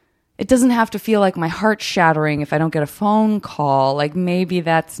doesn't have to feel like my heart's shattering if I don't get a phone call. Like maybe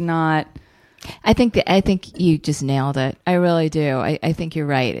that's not. I think you just nailed it. I really do. I think you're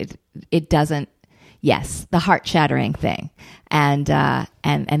right. It doesn't. Yes, the heart shattering thing, and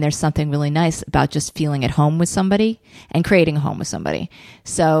there's something really nice about just feeling at home with somebody and creating a home with somebody.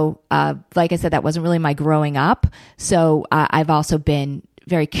 So, like I said, that wasn't really my growing up. So I've also been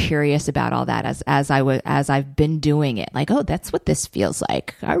very curious about all that as I've been doing it. Like, oh, that's what this feels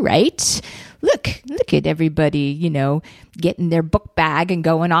like. All right. Look at everybody, getting their book bag and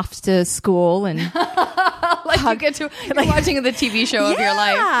going off to school and like you're watching the TV show of your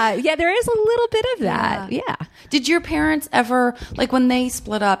life. Yeah, there is a little bit of that. Yeah. Did your parents ever, like when they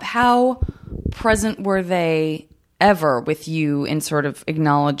split up, how present were they ever with you in sort of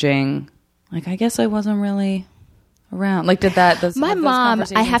acknowledging, like, I guess I wasn't really around? Like, did that? My mom,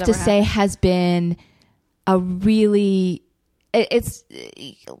 I have to say, has been a really. It's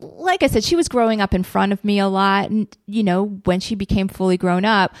like I said, she was growing up in front of me a lot, and when she became fully grown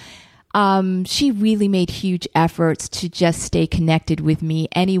up, she really made huge efforts to just stay connected with me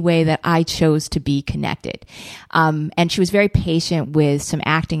any way that I chose to be connected. And she was very patient with some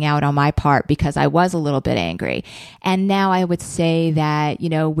acting out on my part because I was a little bit angry. And now I would say that,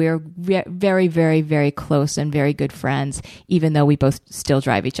 we're very, very, very close and very good friends, even though we both still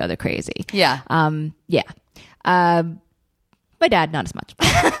drive each other crazy. Yeah. Yeah. My dad, not as much,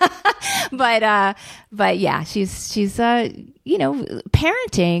 but yeah, she's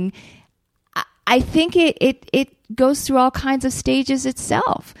parenting. I think it goes through all kinds of stages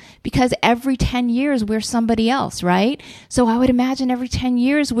itself because every 10 years we're somebody else, right? So I would imagine every 10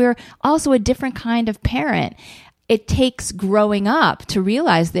 years we're also a different kind of parent. It takes growing up to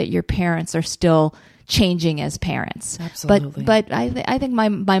realize that your parents are still changing as parents. Absolutely. But I think my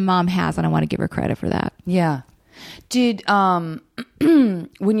mom has, and I want to give her credit for that. Yeah. Did when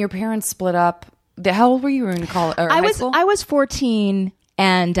your parents split up, how old were you in college or high school? I was 14,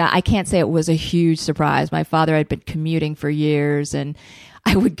 and I can't say it was a huge surprise. My father had been commuting for years, and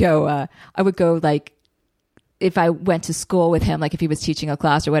I would go like if I went to school with him, like if he was teaching a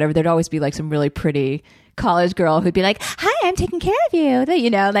class or whatever, there'd always be like some really pretty college girl who'd be like, "Hi, I'm taking care of you."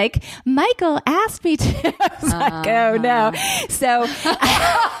 Like Michael asked me to. I was like, "Oh no!" So,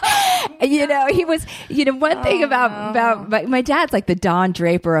 he was. One thing about my dad's like the Don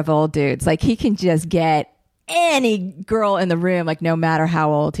Draper of old dudes. Like he can just get any girl in the room, like no matter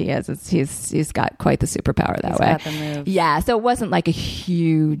how old he is. He's got quite the superpower that way. Got the moves. Yeah, so it wasn't like a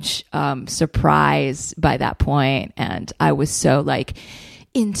huge surprise by that point, and I was so like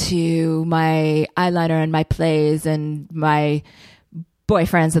into my eyeliner and my plays and my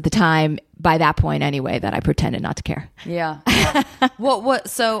boyfriends at the time by that point anyway that I pretended not to care. Yeah.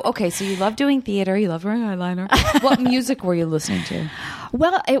 So you love doing theater, you love wearing eyeliner. What music were you listening to?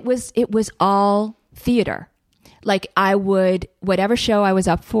 Well, it was all theater. Like I would, whatever show I was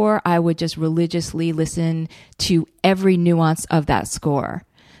up for, I would just religiously listen to every nuance of that score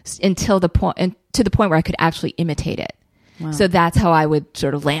to the point where I could actually imitate it. Wow. So that's how I would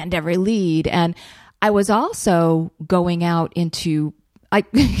sort of land every lead. And I was also going out into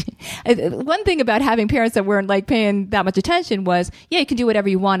one thing about having parents that weren't like paying that much attention was, yeah, you can do whatever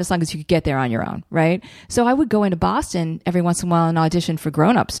you want as long as you could get there on your own, right? So I would go into Boston every once in a while and audition for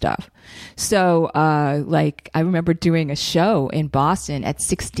grown-up stuff. So like I remember doing a show in Boston at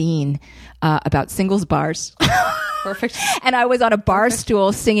 16 about singles bars. Perfect. And I was on a bar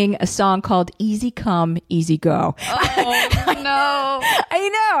stool singing a song called Easy Come, Easy Go. Oh, no. I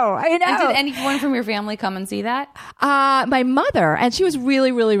know. And did anyone from your family come and see that? My mother, and she was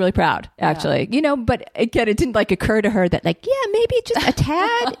really, really, really proud, actually. But again, it didn't occur to her that maybe just a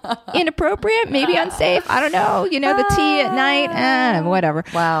tad inappropriate, maybe unsafe. I don't know. The tea at night, whatever.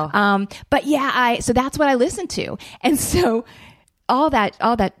 Wow. But yeah, so that's what I listened to. And so all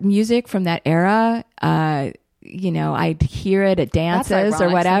that music from that era, I'd hear it at dances or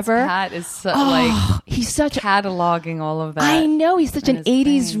whatever. Pat is he's such cataloging all of that. I know he's such an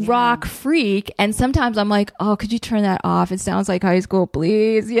 80s rock freak, and sometimes I'm like, oh, could you turn that off? It sounds like high school,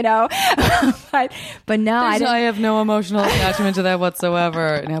 please, but now I have no emotional attachment to that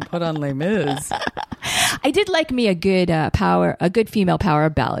whatsoever. Now put on Les Mis. I did like me a good female power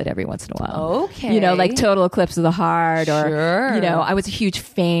ballad every once in a while. Okay. Like Total Eclipse of the Heart, or sure. I was a huge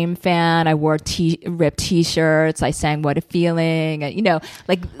Fame fan. I wore ripped T-shirts. I sang "What a Feeling."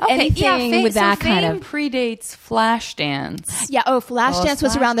 Anything with that kind of. Fame predates Flashdance. Yeah. Oh, Flashdance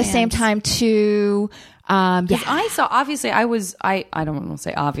was around the same time too. I saw. Obviously, I don't want to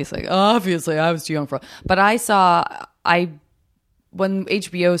say obviously. Obviously, I was too young for. But I saw. When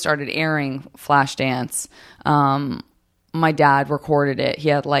HBO started airing Flashdance, my dad recorded it. He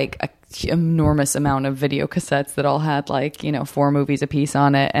had an enormous amount of video cassettes that all had 4 movies a piece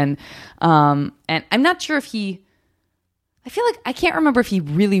on it, and I'm not sure if I feel like I can't remember if he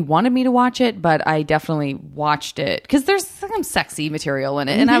really wanted me to watch it, but I definitely watched it because there's some sexy material in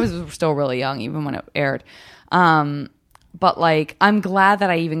it, and I was still really young even when it aired. But I'm glad that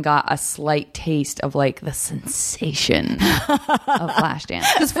I even got a slight taste of the sensation of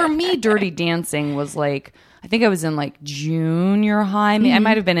Flashdance. Because for me, Dirty Dancing was I think I was in junior high. I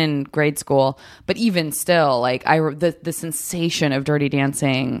might have been in grade school, but even still, the sensation of Dirty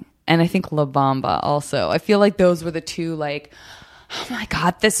Dancing, and I think La Bamba also. I feel like those were the two oh my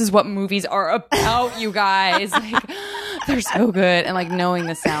God, this is what movies are about, you guys. They're so good, and knowing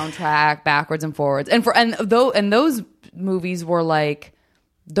the soundtrack backwards and forwards, and those movies were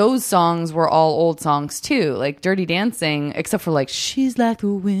those songs were all old songs too, Dirty Dancing, except for She's Like the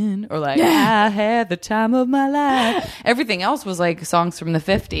Wind, or I Had the Time of My Life. Everything else was songs from the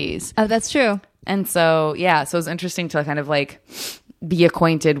 50s. Oh, that's true. And so so it's interesting to kind of be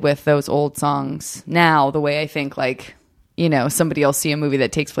acquainted with those old songs now, the way I think somebody will see a movie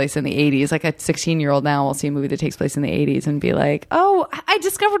that takes place in the 80s. A 16-year-old now will see a movie that takes place in the 80s and be like, oh, I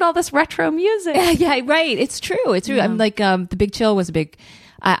discovered all this retro music. Yeah, right. It's true. It's true. Yeah. I'm The Big Chill was a big...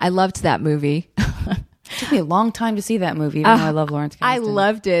 I loved that movie. It took me a long time to see that movie, even though I love Lawrence Kasdan. I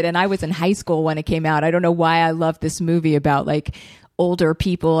loved it, and I was in high school when it came out. I don't know why I loved this movie about older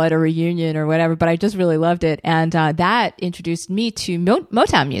people at a reunion or whatever, but I just really loved it. And that introduced me to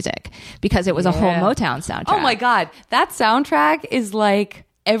Motown music because it was a whole Motown soundtrack. Oh my God. That soundtrack is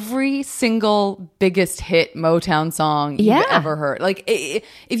every single biggest hit Motown song you've ever heard. If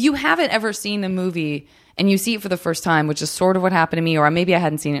you haven't ever seen the movie and you see it for the first time, which is sort of what happened to me, or maybe I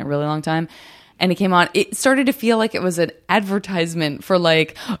hadn't seen it in a really long time, and it came on, it started to feel like it was an advertisement for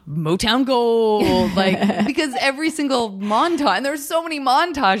Motown Gold, because every single montage, and there's so many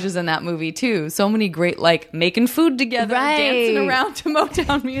montages in that movie too, so many great making food together, dancing around to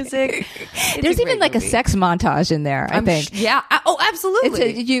Motown music. There's even a sex montage in there, I think. Oh,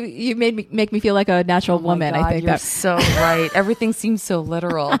 absolutely. You make me feel like a natural woman. God, I think you're so right. Everything seems so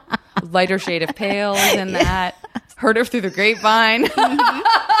literal. Lighter shade of pale is in that. Heard her through the grapevine. It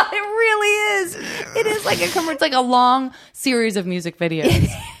really is. It is it's a long series of music videos.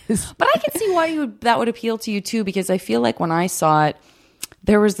 But I can see why that would appeal to you too, because I feel like when I saw it,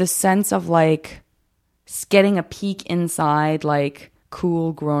 there was this sense of getting a peek inside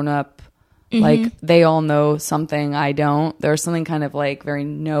cool grown up. They all know something I don't. There's something kind of very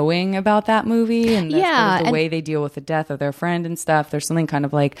knowing about that movie, and the way they deal with the death of their friend and stuff. There's something kind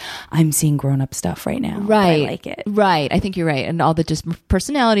of I'm seeing grown up stuff right now. Right, I like it. Right, I think you're right, and all the just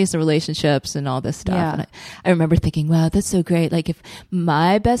personalities, the relationships, and all this stuff. Yeah. And I remember thinking, wow, that's so great. If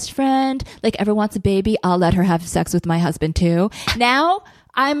my best friend ever wants a baby, I'll let her have sex with my husband too. Now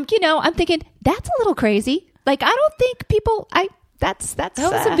I'm thinking that's a little crazy. I don't think people. That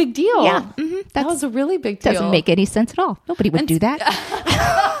was a big deal. Yeah, that was a really big deal. Doesn't make any sense at all. Nobody would do that.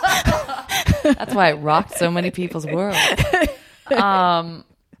 That's why it rocked so many people's world. I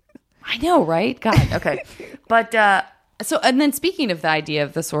know, right? God, okay. But and then speaking of the idea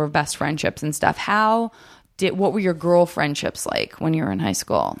of the sort of best friendships and stuff, what were your girl friendships like when you were in high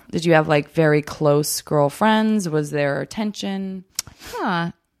school? Did you have very close girlfriends? Was there tension?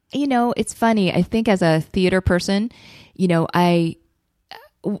 It's funny. I think as a theater person,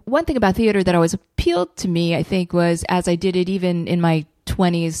 one thing about theater that always appealed to me, I think, was as I did it even in my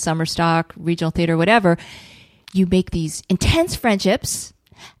 20s, summer stock, regional theater, whatever, you make these intense friendships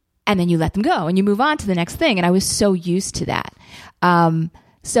and then you let them go and you move on to the next thing. And I was so used to that.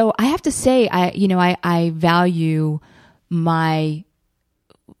 So I have to say, I value my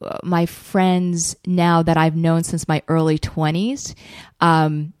friends now that I've known since my early 20s.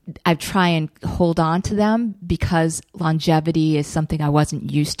 I try and hold on to them because longevity is something I wasn't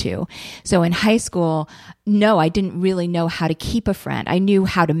used to. So in high school, no, I didn't really know how to keep a friend. I knew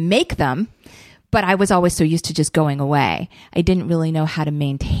how to make them, but I was always so used to just going away. I didn't really know how to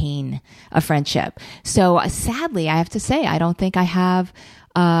maintain a friendship. So sadly, I have to say, I don't think I have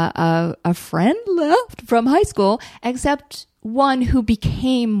a friend left from high school, except one who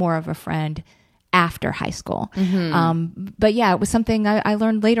became more of a friend after high school. Mm-hmm. But yeah, it was something I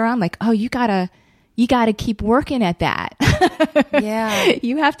learned later on, like, oh, you gotta keep working at that. Yeah.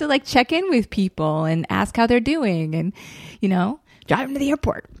 You have to like check in with people and ask how they're doing and, drive them to the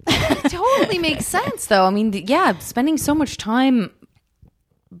airport. It totally makes sense though. I mean, yeah, spending so much time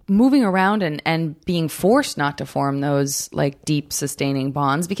moving around and being forced not to form those like deep sustaining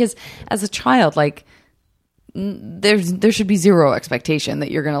bonds, because as a child, like, there should be zero expectation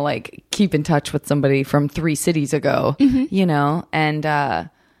that you're going to like keep in touch with somebody from 3 cities ago, mm-hmm.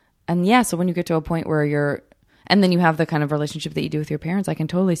 And yeah, so when you get to a point where and then you have the kind of relationship that you do with your parents, I can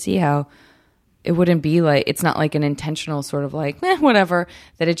totally see how it wouldn't be like, it's not like an intentional sort of like, whatever,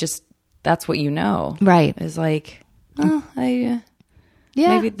 that it just, that's what right. is like,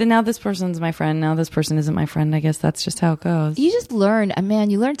 maybe now this person's my friend, now this person isn't my friend. I guess that's just how it goes. You just learn,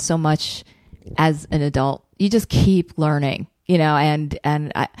 you learn so much as an adult. You just keep learning, and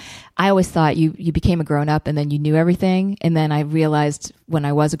I always thought you became a grown up and then you knew everything. And then I realized when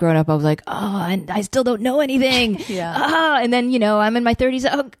I was a grown up, I was like, oh, and I still don't know anything. Yeah. Oh, and then, I'm in my 30s.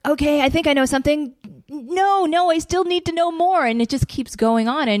 Oh, okay. I think I know something. No, I still need to know more. And it just keeps going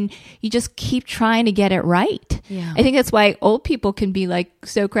on and you just keep trying to get it right. Yeah. I think that's why old people can be like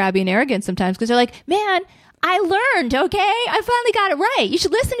so crabby and arrogant sometimes, because they're like, man, I learned, okay? I finally got it right. You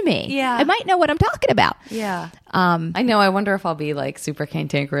should listen to me. Yeah. I might know what I'm talking about. Yeah. I know. I wonder if I'll be like super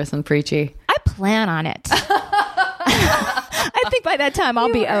cantankerous and preachy. I plan on it. I think by that time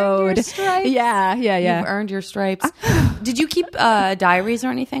I'll be owed. Your stripes. Yeah. You've earned your stripes. Did you keep diaries or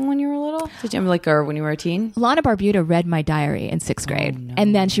anything when you were little? Did you or when you were a teen? Lana Barbuda read my diary in 6th grade,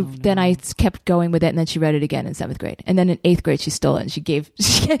 and then then I kept going with it, and then she read it again in 7th grade, and then in 8th grade she stole it and she gave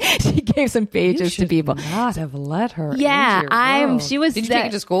some pages to people. Not have let her. Yeah, into your world. She was. Did you take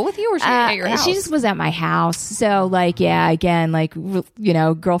it to school with you, or she at your house? She just was at my house. So again,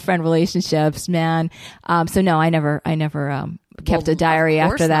 girlfriend relationships, man. So no, I never kept a diary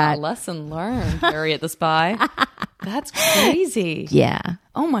after that. Lesson learned, Harriet the Spy. That's crazy. Yeah.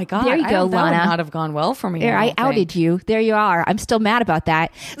 Oh my God. There you go, Lana. That would not have gone well for me. There, I outed you. There you are. I'm still mad about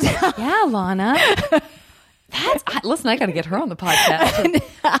that. Yeah, Lana. Listen, I got to get her on the podcast.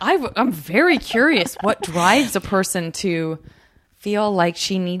 I'm very curious what drives a person to feel like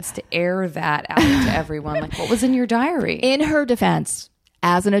she needs to air that out to everyone. Like, what was in your diary? In her defense,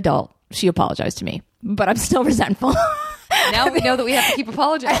 as an adult, she apologized to me, but I'm still resentful. Now we know that we have to keep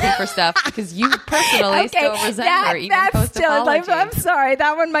apologizing for stuff because you personally still resent her, even post-apology. I'm sorry.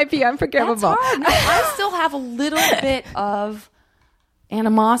 That one might be unforgivable. That's hard. No, I still have a little bit of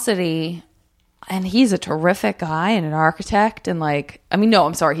animosity, and he's a terrific guy and an architect, and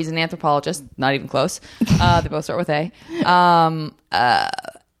I'm sorry, he's an anthropologist, not even close. They both start with A.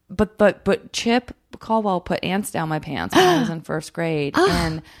 But Chip Caldwell put ants down my pants when I was in 1st grade,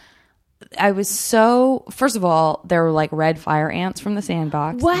 and I was first of all, there were like red fire ants from the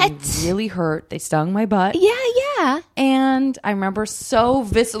sandbox. What? They really hurt. They stung my butt. Yeah. And I remember such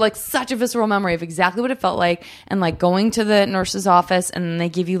a visceral memory of exactly what it felt like, and like going to the nurse's office and then they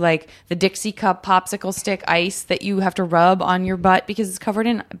give you like the Dixie cup popsicle stick ice that you have to rub on your butt because it's covered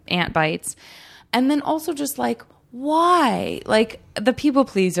in ant bites. And then also just like, why? Like the people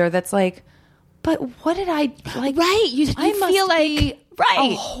pleaser that's like, but what did I like? Right. You feel like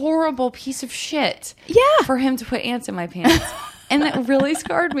a horrible piece of shit. Yeah. For him to put ants in my pants. And that really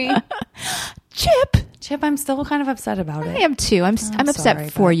scarred me. Chip, I'm still kind of upset about it. I am too. I'm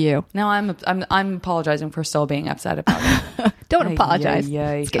upset for you. No, I'm apologizing for still being upset about it. Don't apologize.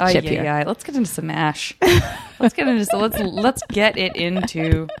 Let's get Chip here. Let's get into some mash. Let's get it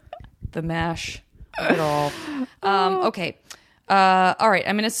into the mash of it all. Okay. All right.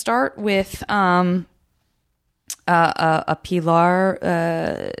 I'm going to start with a Pilar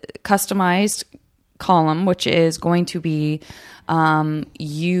customized column, which is going to be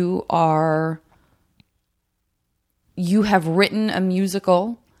you you have written a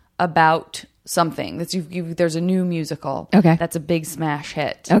musical about something there's a new musical that's a big smash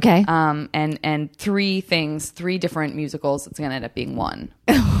hit, and three different musicals, it's gonna end up being one.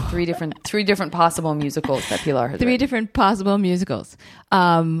 three different possible musicals that Pilar has written. Different possible musicals.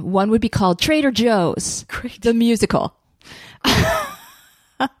 One would be called Trader Joe's. Great. The musical.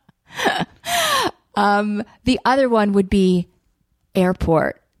 The other one would be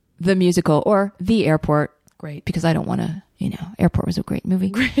Airport, the musical, or The Airport. Great. Because I don't want to, Airport was a great movie.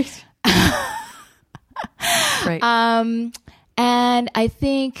 Great. Great. And I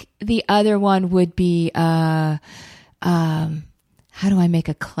think the other one would be, how do I make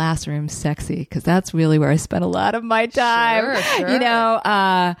a classroom sexy? Because that's really where I spent a lot of my time.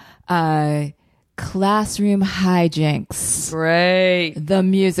 Sure. Classroom Hijinks. Great. The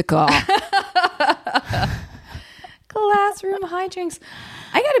musical. Classroom Hijinks.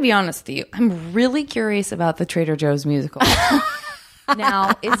 I got to be honest with you. I'm really curious about the Trader Joe's musical.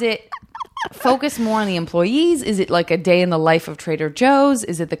 Now, is it focused more on the employees? Is it like a day in the life of Trader Joe's?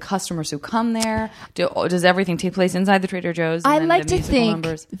 Is it the customers who come there? Does everything take place inside the Trader Joe's? I like to think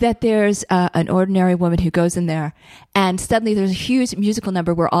that there's an ordinary woman who goes in there, and suddenly there's a huge musical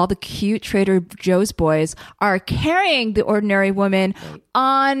number where all the cute Trader Joe's boys are carrying the ordinary woman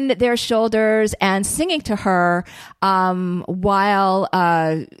on their shoulders and singing to her while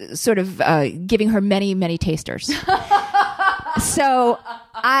sort of giving her many, many tasters. So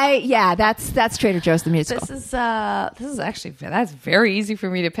that's Trader Joe's the musical. This is actually, that's very easy for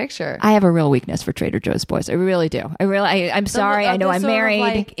me to picture. I have a real weakness for Trader Joe's boys. I really do. I'm sorry. I know I'm married.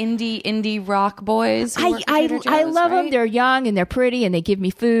 Like indie rock boys. I love them. They're young and they're pretty and they give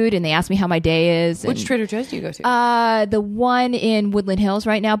me food and they ask me how my day is. Which Trader Joe's do you go to? The one in Woodland Hills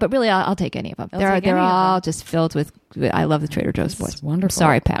right now, but really I'll take any of them. They're all just filled with. I love the Trader Joe's boys. It's wonderful.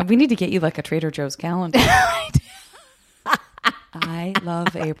 Sorry, Pat. We need to get you like a Trader Joe's calendar. I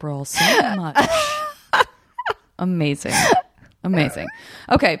love April so much. Amazing.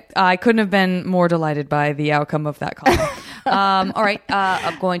 Okay, I couldn't have been more delighted by the outcome of that call. All right,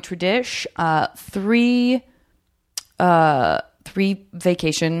 I'm going Tradish. Three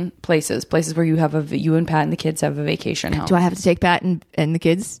vacation places where you and Pat and the kids have a vacation home. Do I have to take Pat and the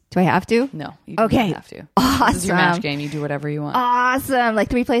kids? Do I have to? No, you don't have to. Awesome. This is your match game. You do whatever you want. Awesome. Like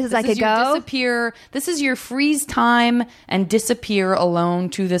 3 places I could go? Disappear. This is your freeze time and disappear alone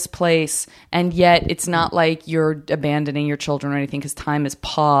to this place. And yet it's not like you're abandoning your children or anything because time is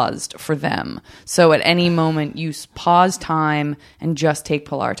paused for them. So at any moment you pause time and just take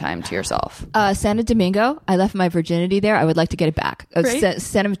Pilar time to yourself. Santo Domingo. I left my virginity there. I would like to get it back.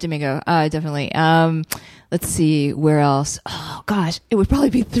 Santo Domingo. Definitely. Let's see, where else? Oh gosh, it would probably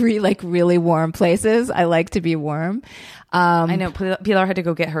be 3 like really warm places. I like to be warm. I know Pilar had to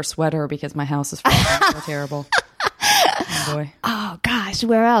go get her sweater because my house is so terrible. Oh boy. Oh gosh,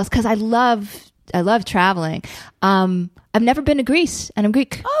 where else? Because I love traveling. I've never been to Greece, and I'm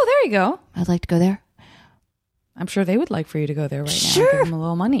Greek. Oh, there you go. I'd like to go there. I'm sure they would like for you to go there right now. Sure. Give them a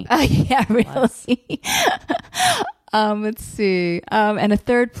little money. Yeah, really. Let's see. And a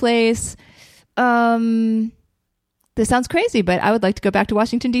third place. This sounds crazy, but I would like to go back to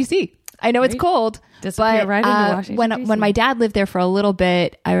Washington, D.C. I know it's cold, disappear right into Washington, when my dad lived there for a little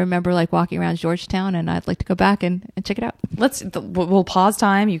bit, I remember like walking around Georgetown, and I'd like to go back and check it out. We'll pause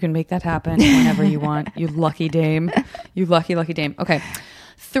time. You can make that happen whenever you want. You lucky dame. You lucky dame. Okay.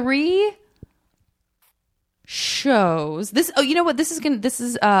 3 shows. You know what? This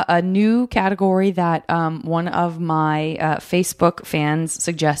is a new category that one of my Facebook fans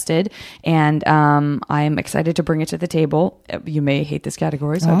suggested, and I'm excited to bring it to the table. You may hate this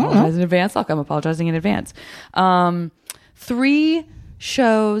category, so I apologize in advance. I'm apologizing in advance. 3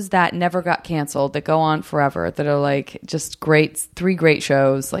 shows that never got canceled, that go on forever, that are like just great, 3 great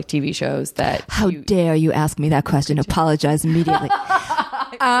shows, like TV shows that. How dare you ask me that question? Apologize immediately.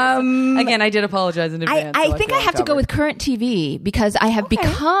 Again, I did apologize in advance. I think I have to go with current TV because I have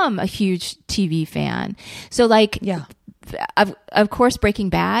become a huge TV fan. So like, of course, Breaking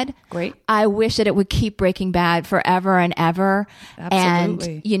Bad. Great. I wish that it would keep Breaking Bad forever and ever.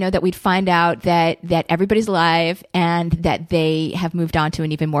 Absolutely. And, that we'd find out that everybody's alive and that they have moved on to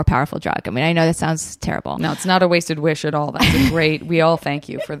an even more powerful drug. I mean, I know that sounds terrible. No, it's not a wasted wish at all. That's a great, we all thank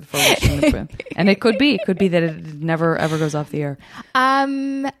you for wishing this. And it could be that it never ever goes off the air.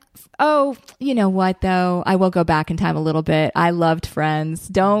 Oh, you know what though? I will go back in time a little bit. I loved Friends.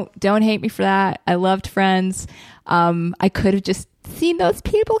 Don't hate me for that. I loved Friends. I could have just seen those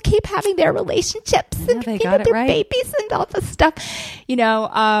people keep having their relationships and they got their right. babies and all this stuff,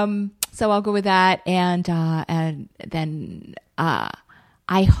 So I'll go with that. And then, I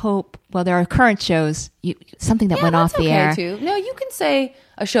I hope. Well, there are current shows. Something that went off the air. Too. No, you can say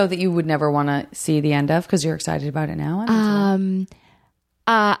a show that you would never want to see the end of because you're excited about it now.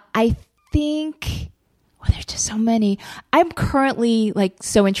 I think. Well, there's just so many. I'm currently like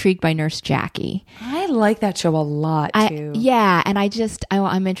so intrigued by Nurse Jackie. I like that show a lot too. And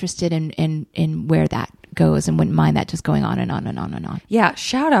I'm interested in where that goes and wouldn't mind that just going on and on and on and on. Yeah,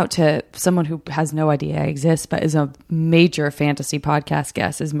 shout out to someone who has no idea I exist, but is a major fantasy podcast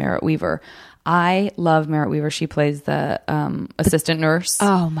guest, is Merritt Weaver. I love Merritt Weaver. She plays the assistant nurse.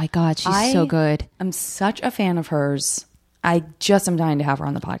 Oh my God, she's so good. I'm such a fan of hers. I just am dying to have her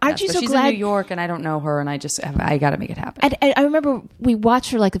on the podcast. Aren't you so she's glad? in New York and I don't know her, and I got to make it happen. And I remember we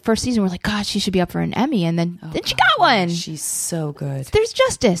watched her like the first season. We're like, God, she should be up for an Emmy, and then she got one. She's so good. There's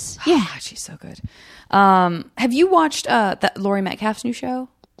justice. Yeah, she's so good. Have you watched that Laurie Metcalf's new show?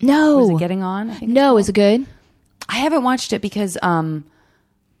 No. Was it Getting On? I think no, is it good? I haven't watched it because I'm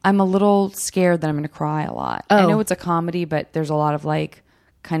a little scared that I'm going to cry a lot. I know it's a comedy, but there's a lot of like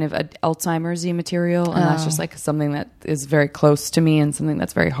kind of Alzheimer's-y material, and that's just like something that is very close to me and something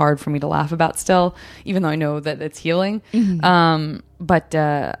that's very hard for me to laugh about still, even though I know that it's healing. Mm-hmm. But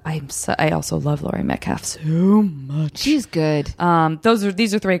I also love Laurie Metcalf so much. She's good.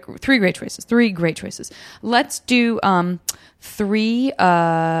 These are three great choices. Three great choices. Let's do three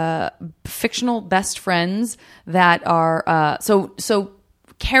fictional best friends that are so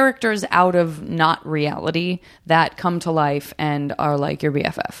characters out of not reality that come to life and are like your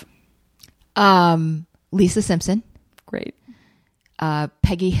BFF. Lisa Simpson. Great.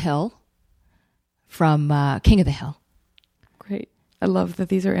 Peggy Hill from King of the Hill. Great. I love that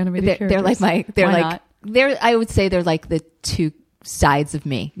these are animated characters. I would say they're like the two sides of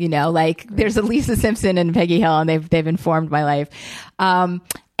me, you know, like there's a Lisa Simpson and Peggy Hill, and they've informed my life. And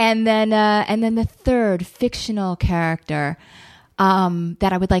then the third fictional character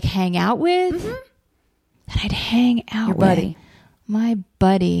that I would like hang out with. Mm-hmm. That I'd hang out Your with. buddy. My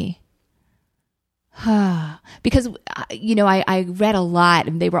buddy. Because, I read a lot,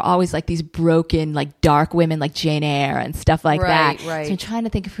 and they were always like these broken, like dark women, like Jane Eyre and stuff like that. Right. So I'm trying to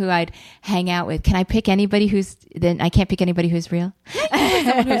think of who I'd hang out with. Can I pick anybody I can't pick anybody who's real?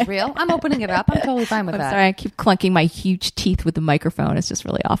 Someone who's real. I'm opening it up. I'm totally fine with that. Sorry, I keep clunking my huge teeth with the microphone. It's just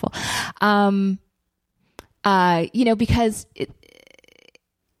really awful. Because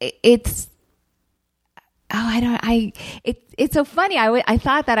it's so funny. I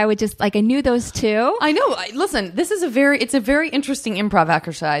thought that I would just like, I knew those two. I know. Listen, it's a very interesting improv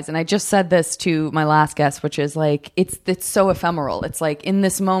exercise. And I just said this to my last guest, which is like, it's so ephemeral. It's like in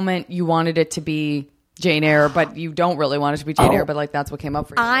this moment you wanted it to be Jane Eyre, but you don't really want it to be Jane Eyre, but like that's what came up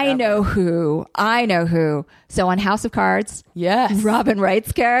for you. I know who. So on House of Cards, yes, Robin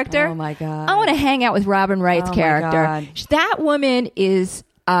Wright's character. Oh my God. I want to hang out with Robin Wright's character. That woman is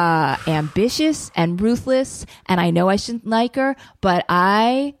ambitious and ruthless, and I know I shouldn't like her, but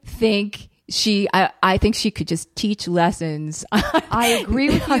I think she could just teach lessons. I agree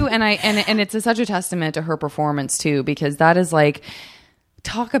with you, and it's such a testament to her performance too, because that is like,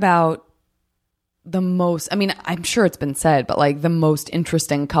 talk about the most, I mean, I'm sure it's been said, but like the most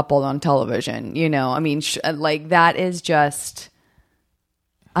interesting couple on television, you know? I mean, like that is just,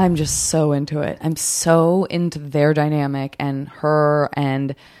 I'm just so into it. I'm so into their dynamic and her,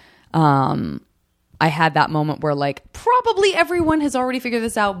 and I had that moment where like probably everyone has already figured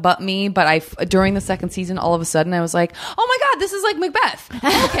this out but me, but during the second season, all of a sudden I was like, oh my God, this is like Macbeth.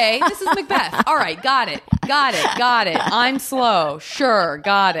 Okay, this is Macbeth. All right, got it. I'm slow. Sure,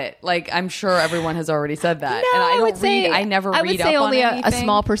 got it. Like, I'm sure everyone has already said that. No, and I would say only a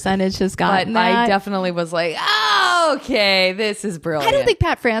small percentage has gotten that. I definitely was like, oh, okay, this is brilliant. I don't think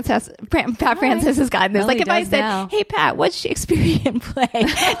Pat Francis has gotten this. Well, like if I said, hey Pat, what's Shakespearean play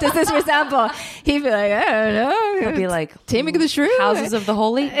does this resemble? He'd be like, I don't know. He'll be like, Taming of the Shrew? Houses of the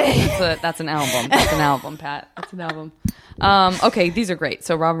Holy? That's an album. That's an album, Pat. That's an album. Okay, these are great.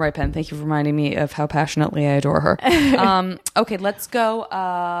 So Robin Wright Penn, thank you for reminding me of how passionately I adore her. Okay, let's go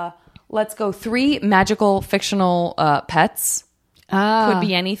 3 magical fictional pets. Could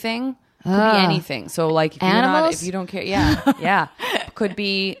be anything. Could be anything. So like if you don't care, yeah. Could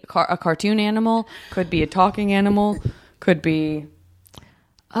be a cartoon animal, could be a talking animal, could be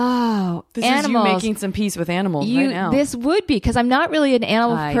this animals. Is you making some peace with animals right now. This would be, because I'm not really an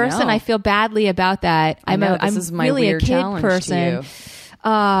animal person. I feel badly about that. I'm really a kid person.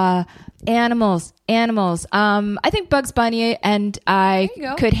 Animals. I think Bugs Bunny and I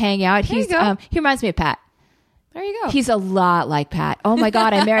could hang out. He reminds me of Pat. There you go. He's a lot like Pat. Oh my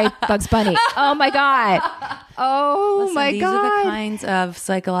God, I married Bugs Bunny. Oh my God. Listen, these are the kinds of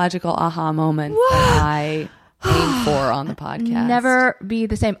psychological aha moments that aim for on the podcast? Never be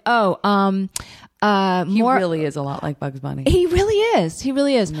the same. He really is a lot like Bugs Bunny. He really is. He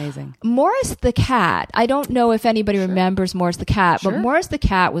really is. Amazing. Morris the cat. I don't know if anybody remembers Morris the cat, but Morris the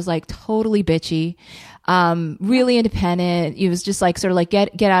cat was like totally bitchy. Really independent. He was just like sort of like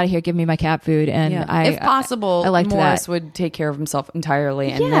get out of here, give me my cat food. And if possible, I liked Morris that. would take care of himself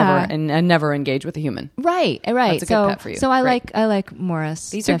entirely and never engage with a human. Right. That's a good pet for you. So I like Morris.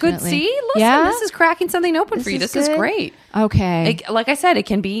 These definitely. are good. See, listen, this is cracking something open for you. This is great. Okay. Like I said, it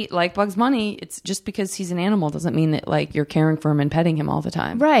can be like Bugs Bunny. It's just because he's an animal doesn't mean that like you're caring for him and petting him all the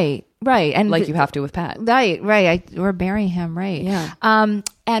time. Right. And like you have to with Pat. Right. We're burying him. Right. Yeah.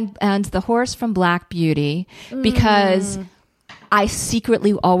 And the horse from Black Beauty, because I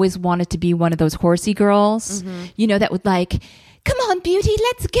secretly always wanted to be one of those horsey girls, that would like, come on, Beauty,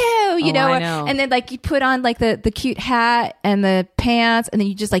 let's go, I know. And then like you put on like the cute hat and the pants, and then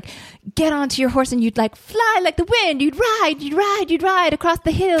you just like get onto your horse and you'd like fly like the wind. You'd ride across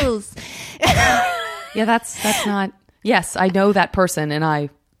the hills. Yeah, that's not. Yes, I know that person, and I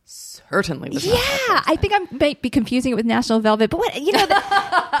certainly was not that person. I think I might be confusing it with National Velvet, but what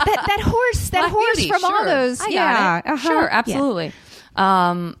that horse Beauty, from all those. Sure, absolutely.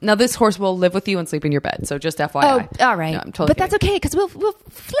 Yeah. Now this horse will live with you and sleep in your bed, so just FYI. Oh, all right. No, I'm totally but that's okay because we'll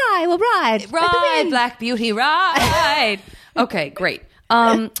fly, we'll ride, Black Beauty, ride. Okay, great.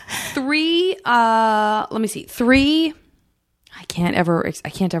 3. Let me see. 3. I can't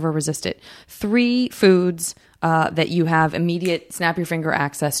ever resist it. 3 foods that you have immediate snap your finger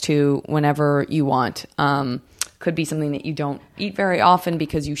access to whenever you want. Could be something that you don't eat very often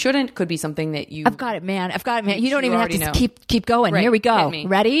because you shouldn't. Could be something that you... I've got it, man. You don't even have to know. keep going. Right. Here we go. Hit me.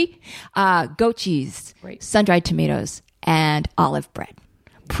 Ready? Goat cheese, sun-dried tomatoes, and olive bread.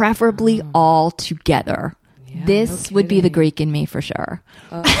 Preferably all together. Yeah, this would be the Greek in me for sure.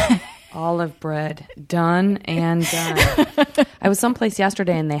 Olive bread. Done and done. I was someplace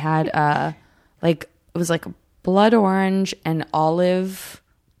yesterday and they had it was like blood orange and olive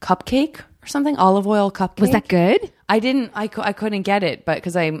cupcake or something, olive oil cupcake. Was that good? I couldn't get it, but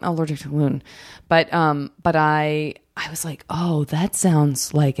because I'm allergic to gluten. But I was like, oh, that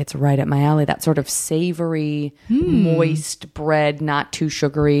sounds like it's right up my alley. That sort of savory, moist bread, not too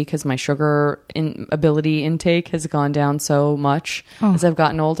sugary, because my sugar ability intake has gone down so much as I've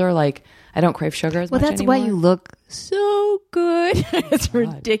gotten older. Like I don't crave sugar as much anymore. Well, that's why you look so good. It's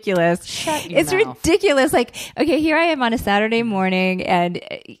ridiculous. Shut your mouth. Ridiculous. Like, okay, here I am on a Saturday morning, and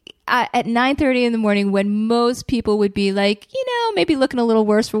at 9:30 in the morning, when most people would be like, maybe looking a little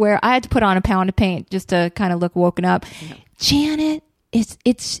worse for wear, I had to put on a pound of paint just to kind of look woken up. Yeah. Janet, it's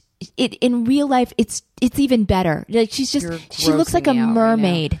in real life, it's even better. Like she looks like a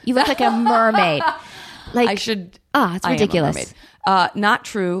mermaid. Right, you look like a mermaid. Like I should. It's ridiculous. Not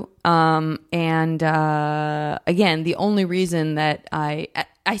true. And again, the only reason that I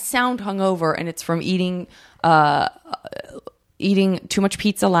sound hungover, and it's from eating too much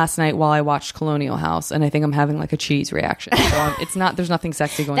pizza last night while I watched Colonial House, and I think I'm having like a cheese reaction. So it's not. There's nothing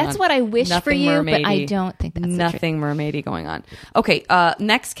sexy going on. That's what I wish for you, mermaidy, but I don't think that's nothing mermaidy going on. Okay.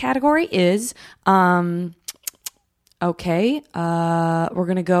 Next category is okay. We're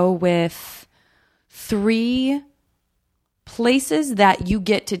gonna go with 3 places that you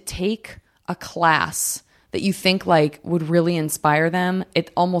get to take a class that you think like would really inspire them. It's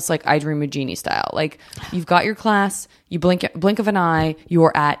almost like I Dream of Jeannie style. Like you've got your class, you blink of an eye,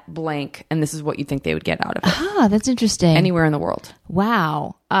 you're at blank, and this is what you think they would get out of it. That's interesting. Anywhere in the world.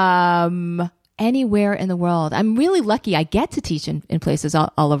 Wow. Anywhere in the world. I'm really lucky. I get to teach in places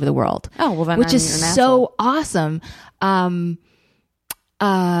all over the world. Oh, well then which is so awesome.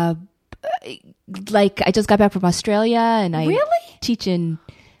 Like I just got back from Australia, and I teach in.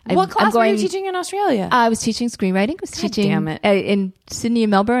 What class were you teaching in Australia? I was teaching screenwriting. I was teaching in Sydney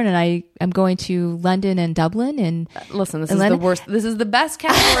and Melbourne, and I'm going to London and Dublin. And listen, this is the worst. This is the best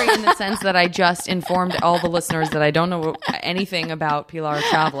category in the sense that I just informed all the listeners that I don't know anything about Pilar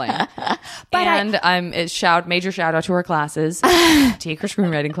traveling. But major shout out to her classes. Take her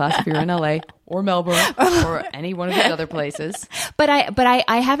screenwriting class if you're in LA or Melbourne or any one of these other places. But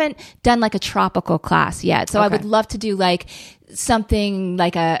I haven't done like a tropical class yet, so I would love to do like something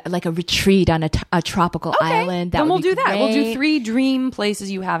like a retreat on a tropical island. Then we'll do that. We'll do 3 dream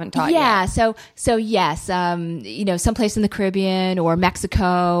places you haven't taught yet. So yes, someplace in the Caribbean or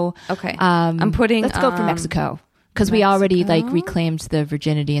Mexico. Okay. I'm putting. Let's go for Mexico. Because we already reclaimed the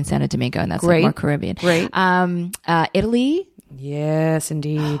virginity in Santo Domingo, and that's like more Caribbean. Great. Italy. Yes,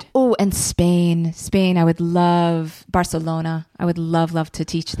 indeed. Oh, and Spain. I would love Barcelona. I would love to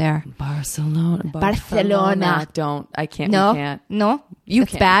teach there. Barcelona. Don't. I can't. No, we can't. no. You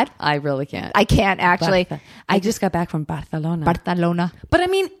it's can't. bad. I really can't. I can't actually. I just got back from Barcelona. But I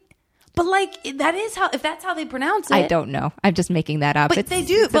mean, but like that is how. If that's how they pronounce it, I don't know. I'm just making that up. But they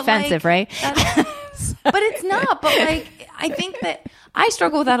do. It's offensive, like, right? But it's not. But like, I think that I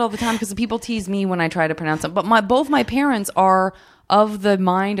struggle with that all the time because people tease me when I try to pronounce it. But both my parents are of the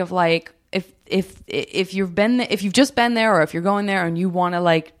mind of like, if you've just been there, or if you're going there and you want to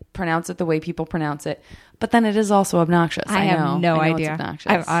like pronounce it the way people pronounce it, but then it is also obnoxious. I have no idea. It's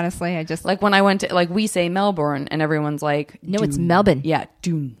obnoxious. I just like when I went to, like, we say Melbourne and everyone's like, no, it's Melbourne. Yeah,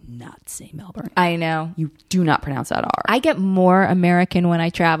 do not say Melbourne. I know. You do not pronounce that R. I get more American when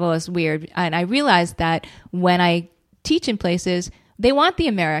I travel. It's weird, and I realize that when I teach in places, they want the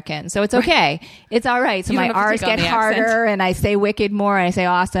American, so it's okay. Right. It's all right. So my R's get harder, and I say wicked more, and I say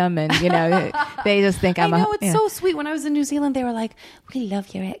awesome, and they just think I'm. I know, it's so sweet. When I was in New Zealand, they were like, "We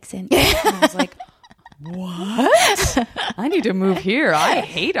love your accent," and I was like, "What? I need to move here. I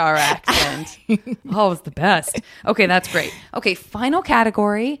hate our accent." Oh, it's the best. Okay, that's great. Okay, final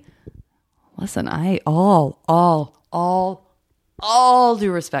category. Listen, all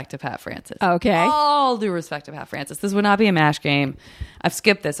due respect to Pat Francis. Okay. All due respect to Pat Francis. This would not be a MASH game. I've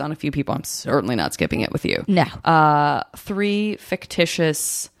skipped this on a few people. I'm certainly not skipping it with you. No. 3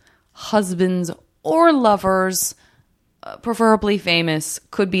 fictitious husbands or lovers, preferably famous,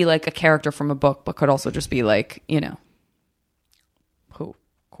 could be like a character from a book, but could also just be like, who?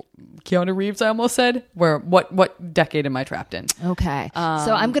 Keanu Reeves, I almost said. What decade am I trapped in? Okay. So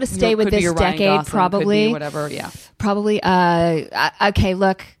I'm going to stay with this decade, Gosling, probably. Could be whatever, yeah. Probably. Okay,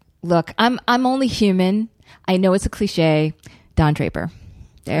 look. I'm only human. I know it's a cliche. Don Draper.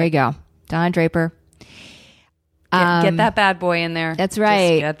 There you go. Don Draper. Get that bad boy in there. That's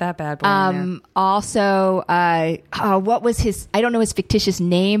right. Just get that bad boy in there. Also, what was his, I don't know his fictitious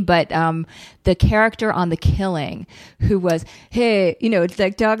name, but the character on The Killing who was, hey, it's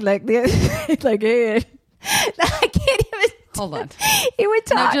like talk like this. It's like, hey. I can't even. Hold on. He would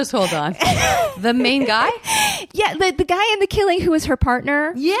talk. No, just hold on. The main guy? Yeah, the guy in The Killing who was her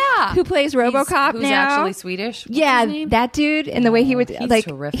partner. Yeah. Who plays RoboCop who's now. Actually Swedish. What's yeah, his name? that dude, and the way he would he's like,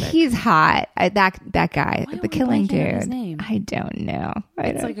 terrific. He's hot. That guy, Why The Killing dude. His name? I don't know.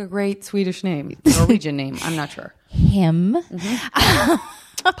 It's like a great Swedish name, Norwegian name. I'm not sure. Him. Mm-hmm.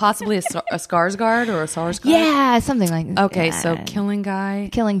 Possibly a Skarsgård or a Sarsgaard? Yeah, something like that. Okay, so Killing guy.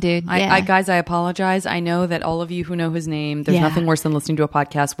 Killing dude. Yeah. Guys, I apologize. I know that all of you who know his name, there's nothing worse than listening to a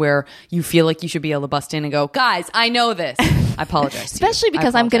podcast where you feel like you should be able to bust in and go, guys, I know this. I apologize. Especially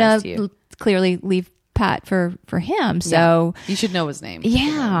because I'm going to clearly leave Pat for him. So you should know his name.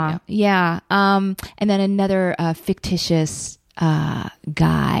 Yeah. And then another fictitious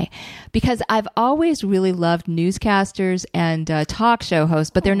guy, because I've always really loved newscasters and talk show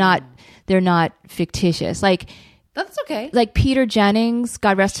hosts, but they're not fictitious. Like, that's okay. Like Peter Jennings,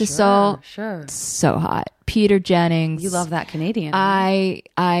 God rest his soul. Sure. So hot. Peter Jennings. You love that Canadian.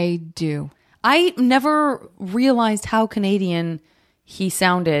 I do. I never realized how Canadian he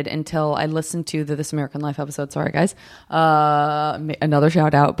sounded until I listened to the This American Life episode. Sorry, guys. Another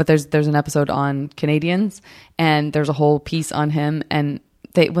shout out. But there's an episode on Canadians, and there's a whole piece on him. And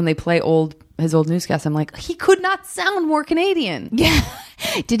when they play his old newscast, I'm like, he could not sound more Canadian. Yeah.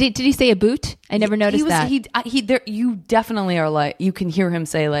 Did he say a boot? I never noticed that. You definitely are like, you can hear him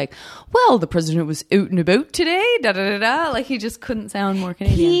say like, well, the president was out and about today. Da da da da. Like he just couldn't sound more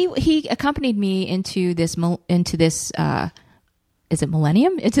Canadian. He accompanied me into this. Is it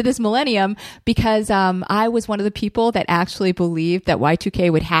millennium? Into this millennium, because I was one of the people that actually believed that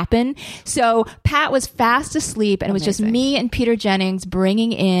Y2K would happen. So Pat was fast asleep, and it was just me and Peter Jennings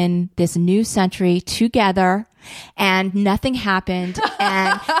bringing in this new century together, and nothing happened.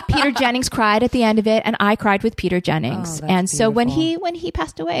 And Peter Jennings cried at the end of it, and I cried with Peter Jennings. And so beautiful. when he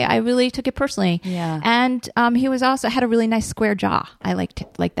passed away, I really took it personally. Yeah. And he was also had a really nice square jaw. I liked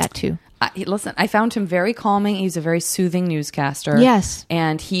that too. Listen, I found him very calming. He's a very soothing newscaster. Yes.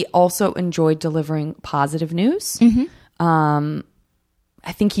 And he also enjoyed delivering positive news. Mm-hmm.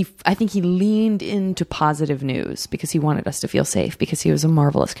 I think he leaned into positive news because he wanted us to feel safe, because he was a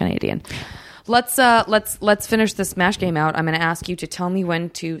marvelous Canadian. Let's finish this MASH game out. I'm going to ask you to tell me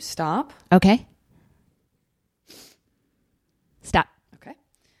when to stop. Okay. Stop. Okay.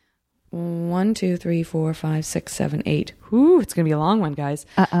 1, 2, 3, 4, 5, 6, 7, 8. Whew, it's going to be a long one, guys.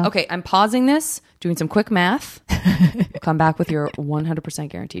 Uh-oh. Okay, I'm pausing this, doing some quick math. We'll come back with your 100%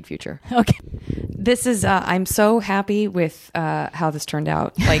 guaranteed future. Okay. This is, I'm so happy with how this turned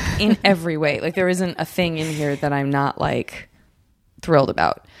out, like in every way. Like there isn't a thing in here that I'm not like, thrilled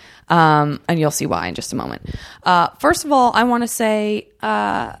about. And you'll see why in just a moment. First of all, I want to say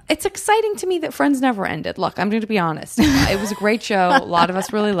it's exciting to me that Friends never ended. Look, I'm going to be honest. It was a great show. A lot of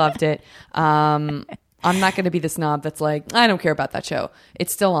us really loved it. I'm not going to be the snob that's like, I don't care about that show.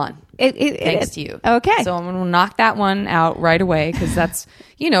 It's still on. Thanks to you. Okay. So I'm going to knock that one out right away because that's,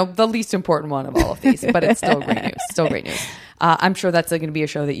 the least important one of all of these. But it's still great news. Still great news. I'm sure that's going to be a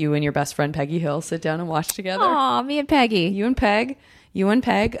show that you and your best friend Peggy Hill sit down and watch together. Aw, me and Peggy. You and Peg,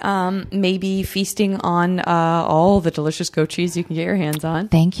 maybe feasting on all the delicious goat cheese you can get your hands on.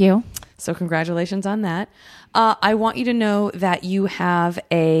 Thank you. So congratulations on that. I want you to know that you have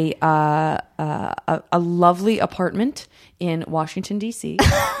a lovely apartment in Washington, D.C.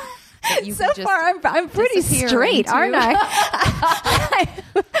 So far, I'm pretty straight, aren't I?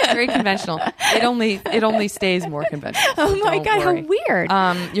 Very conventional. It only stays more conventional. Oh my God, how weird.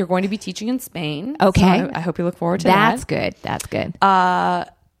 You're going to be teaching in Spain. Okay. So I hope you look forward to that. That's good.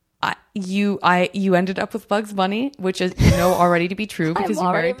 You ended up with Bugs Bunny, which is already to be true because I'm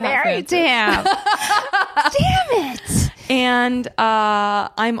you're already married to him. Damn it. And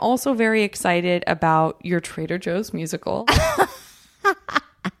I'm also very excited about your Trader Joe's musical.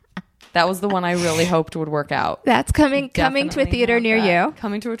 That was the one I really hoped would work out. That's coming to a theater near you.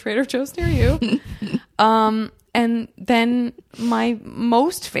 Coming to a Trader Joe's near you. And then my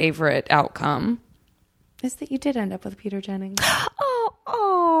most favorite outcome is that you did end up with Peter Jennings.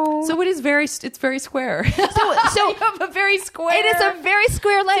 Oh. So it's very square. So you have a very square. It is a very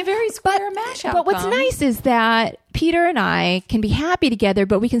square life. It's a very square mash outcome. But what's nice is that Peter and I can be happy together,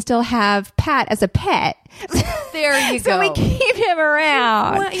 but we can still have Pat as a pet. There you go. So we keep him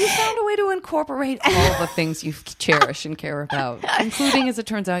around. Well, you found a way to incorporate all the things you cherish and care about, including, as it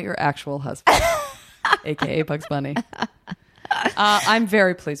turns out, your actual husband, a.k.a. Bugs Bunny. I'm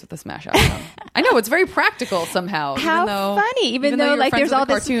very pleased with this mash outcome. I know it's very practical somehow. How funny! Even though like there's all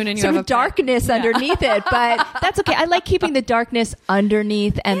this sort of darkness underneath it, but that's okay. I like keeping the darkness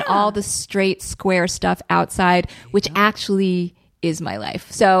underneath and all the straight square stuff outside, which actually is my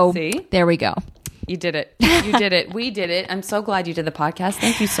life. So there we go. You did it. You did it. We did it. I'm so glad you did the podcast.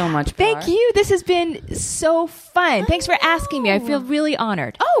 Thank you so much, Pilar. Thank you. This has been so fun. Thanks for asking me. I feel really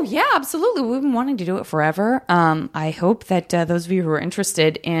honored. Oh, yeah, absolutely. We've been wanting to do it forever. I hope that those of you who are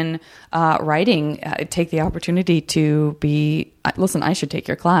interested in writing take the opportunity to be... Listen, I should take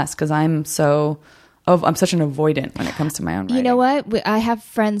your class because I'm such an avoidant when it comes to my own writing. You know what? I have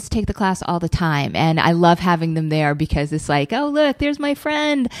friends take the class all the time, and I love having them there because it's like, oh, look, there's my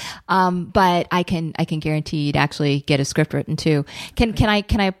friend. But I can guarantee you'd actually get a script written too. Can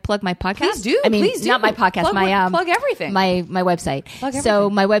I plug my podcast? Please do. I mean, please do. not my podcast. Plug everything. My website. Plug everything. So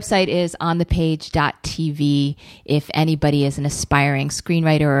my website is onthepage.tv. If anybody is an aspiring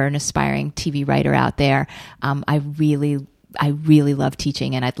screenwriter or an aspiring TV writer out there, I really love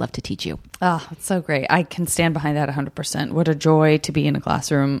teaching, and I'd love to teach you. Oh, it's so great. I can stand behind that 100%. What a joy to be in a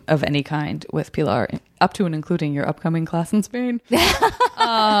classroom of any kind with Pilar, up to and including your upcoming class in Spain.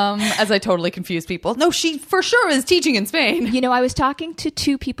 As I totally confuse people. No, she for sure is teaching in Spain. I was talking to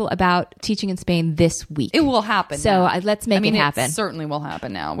 2 people about teaching in Spain this week. It will happen. So let's make it happen. It certainly will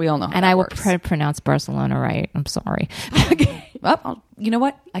happen now. We all know how and that I will works. pronounce Barcelona right. I'm sorry. Okay. Well, you know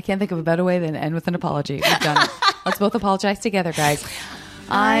what? I can't think of a better way than to end with an apology. We've done it. Let's both apologize together, guys.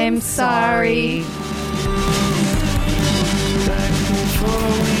 I'm sorry.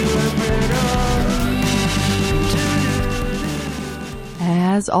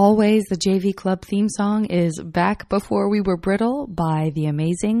 As always, the JV Club theme song is Back Before We Were Brittle by the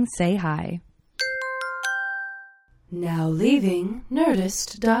amazing Say Hi. Now leaving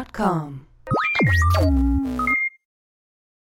Nerdist.com.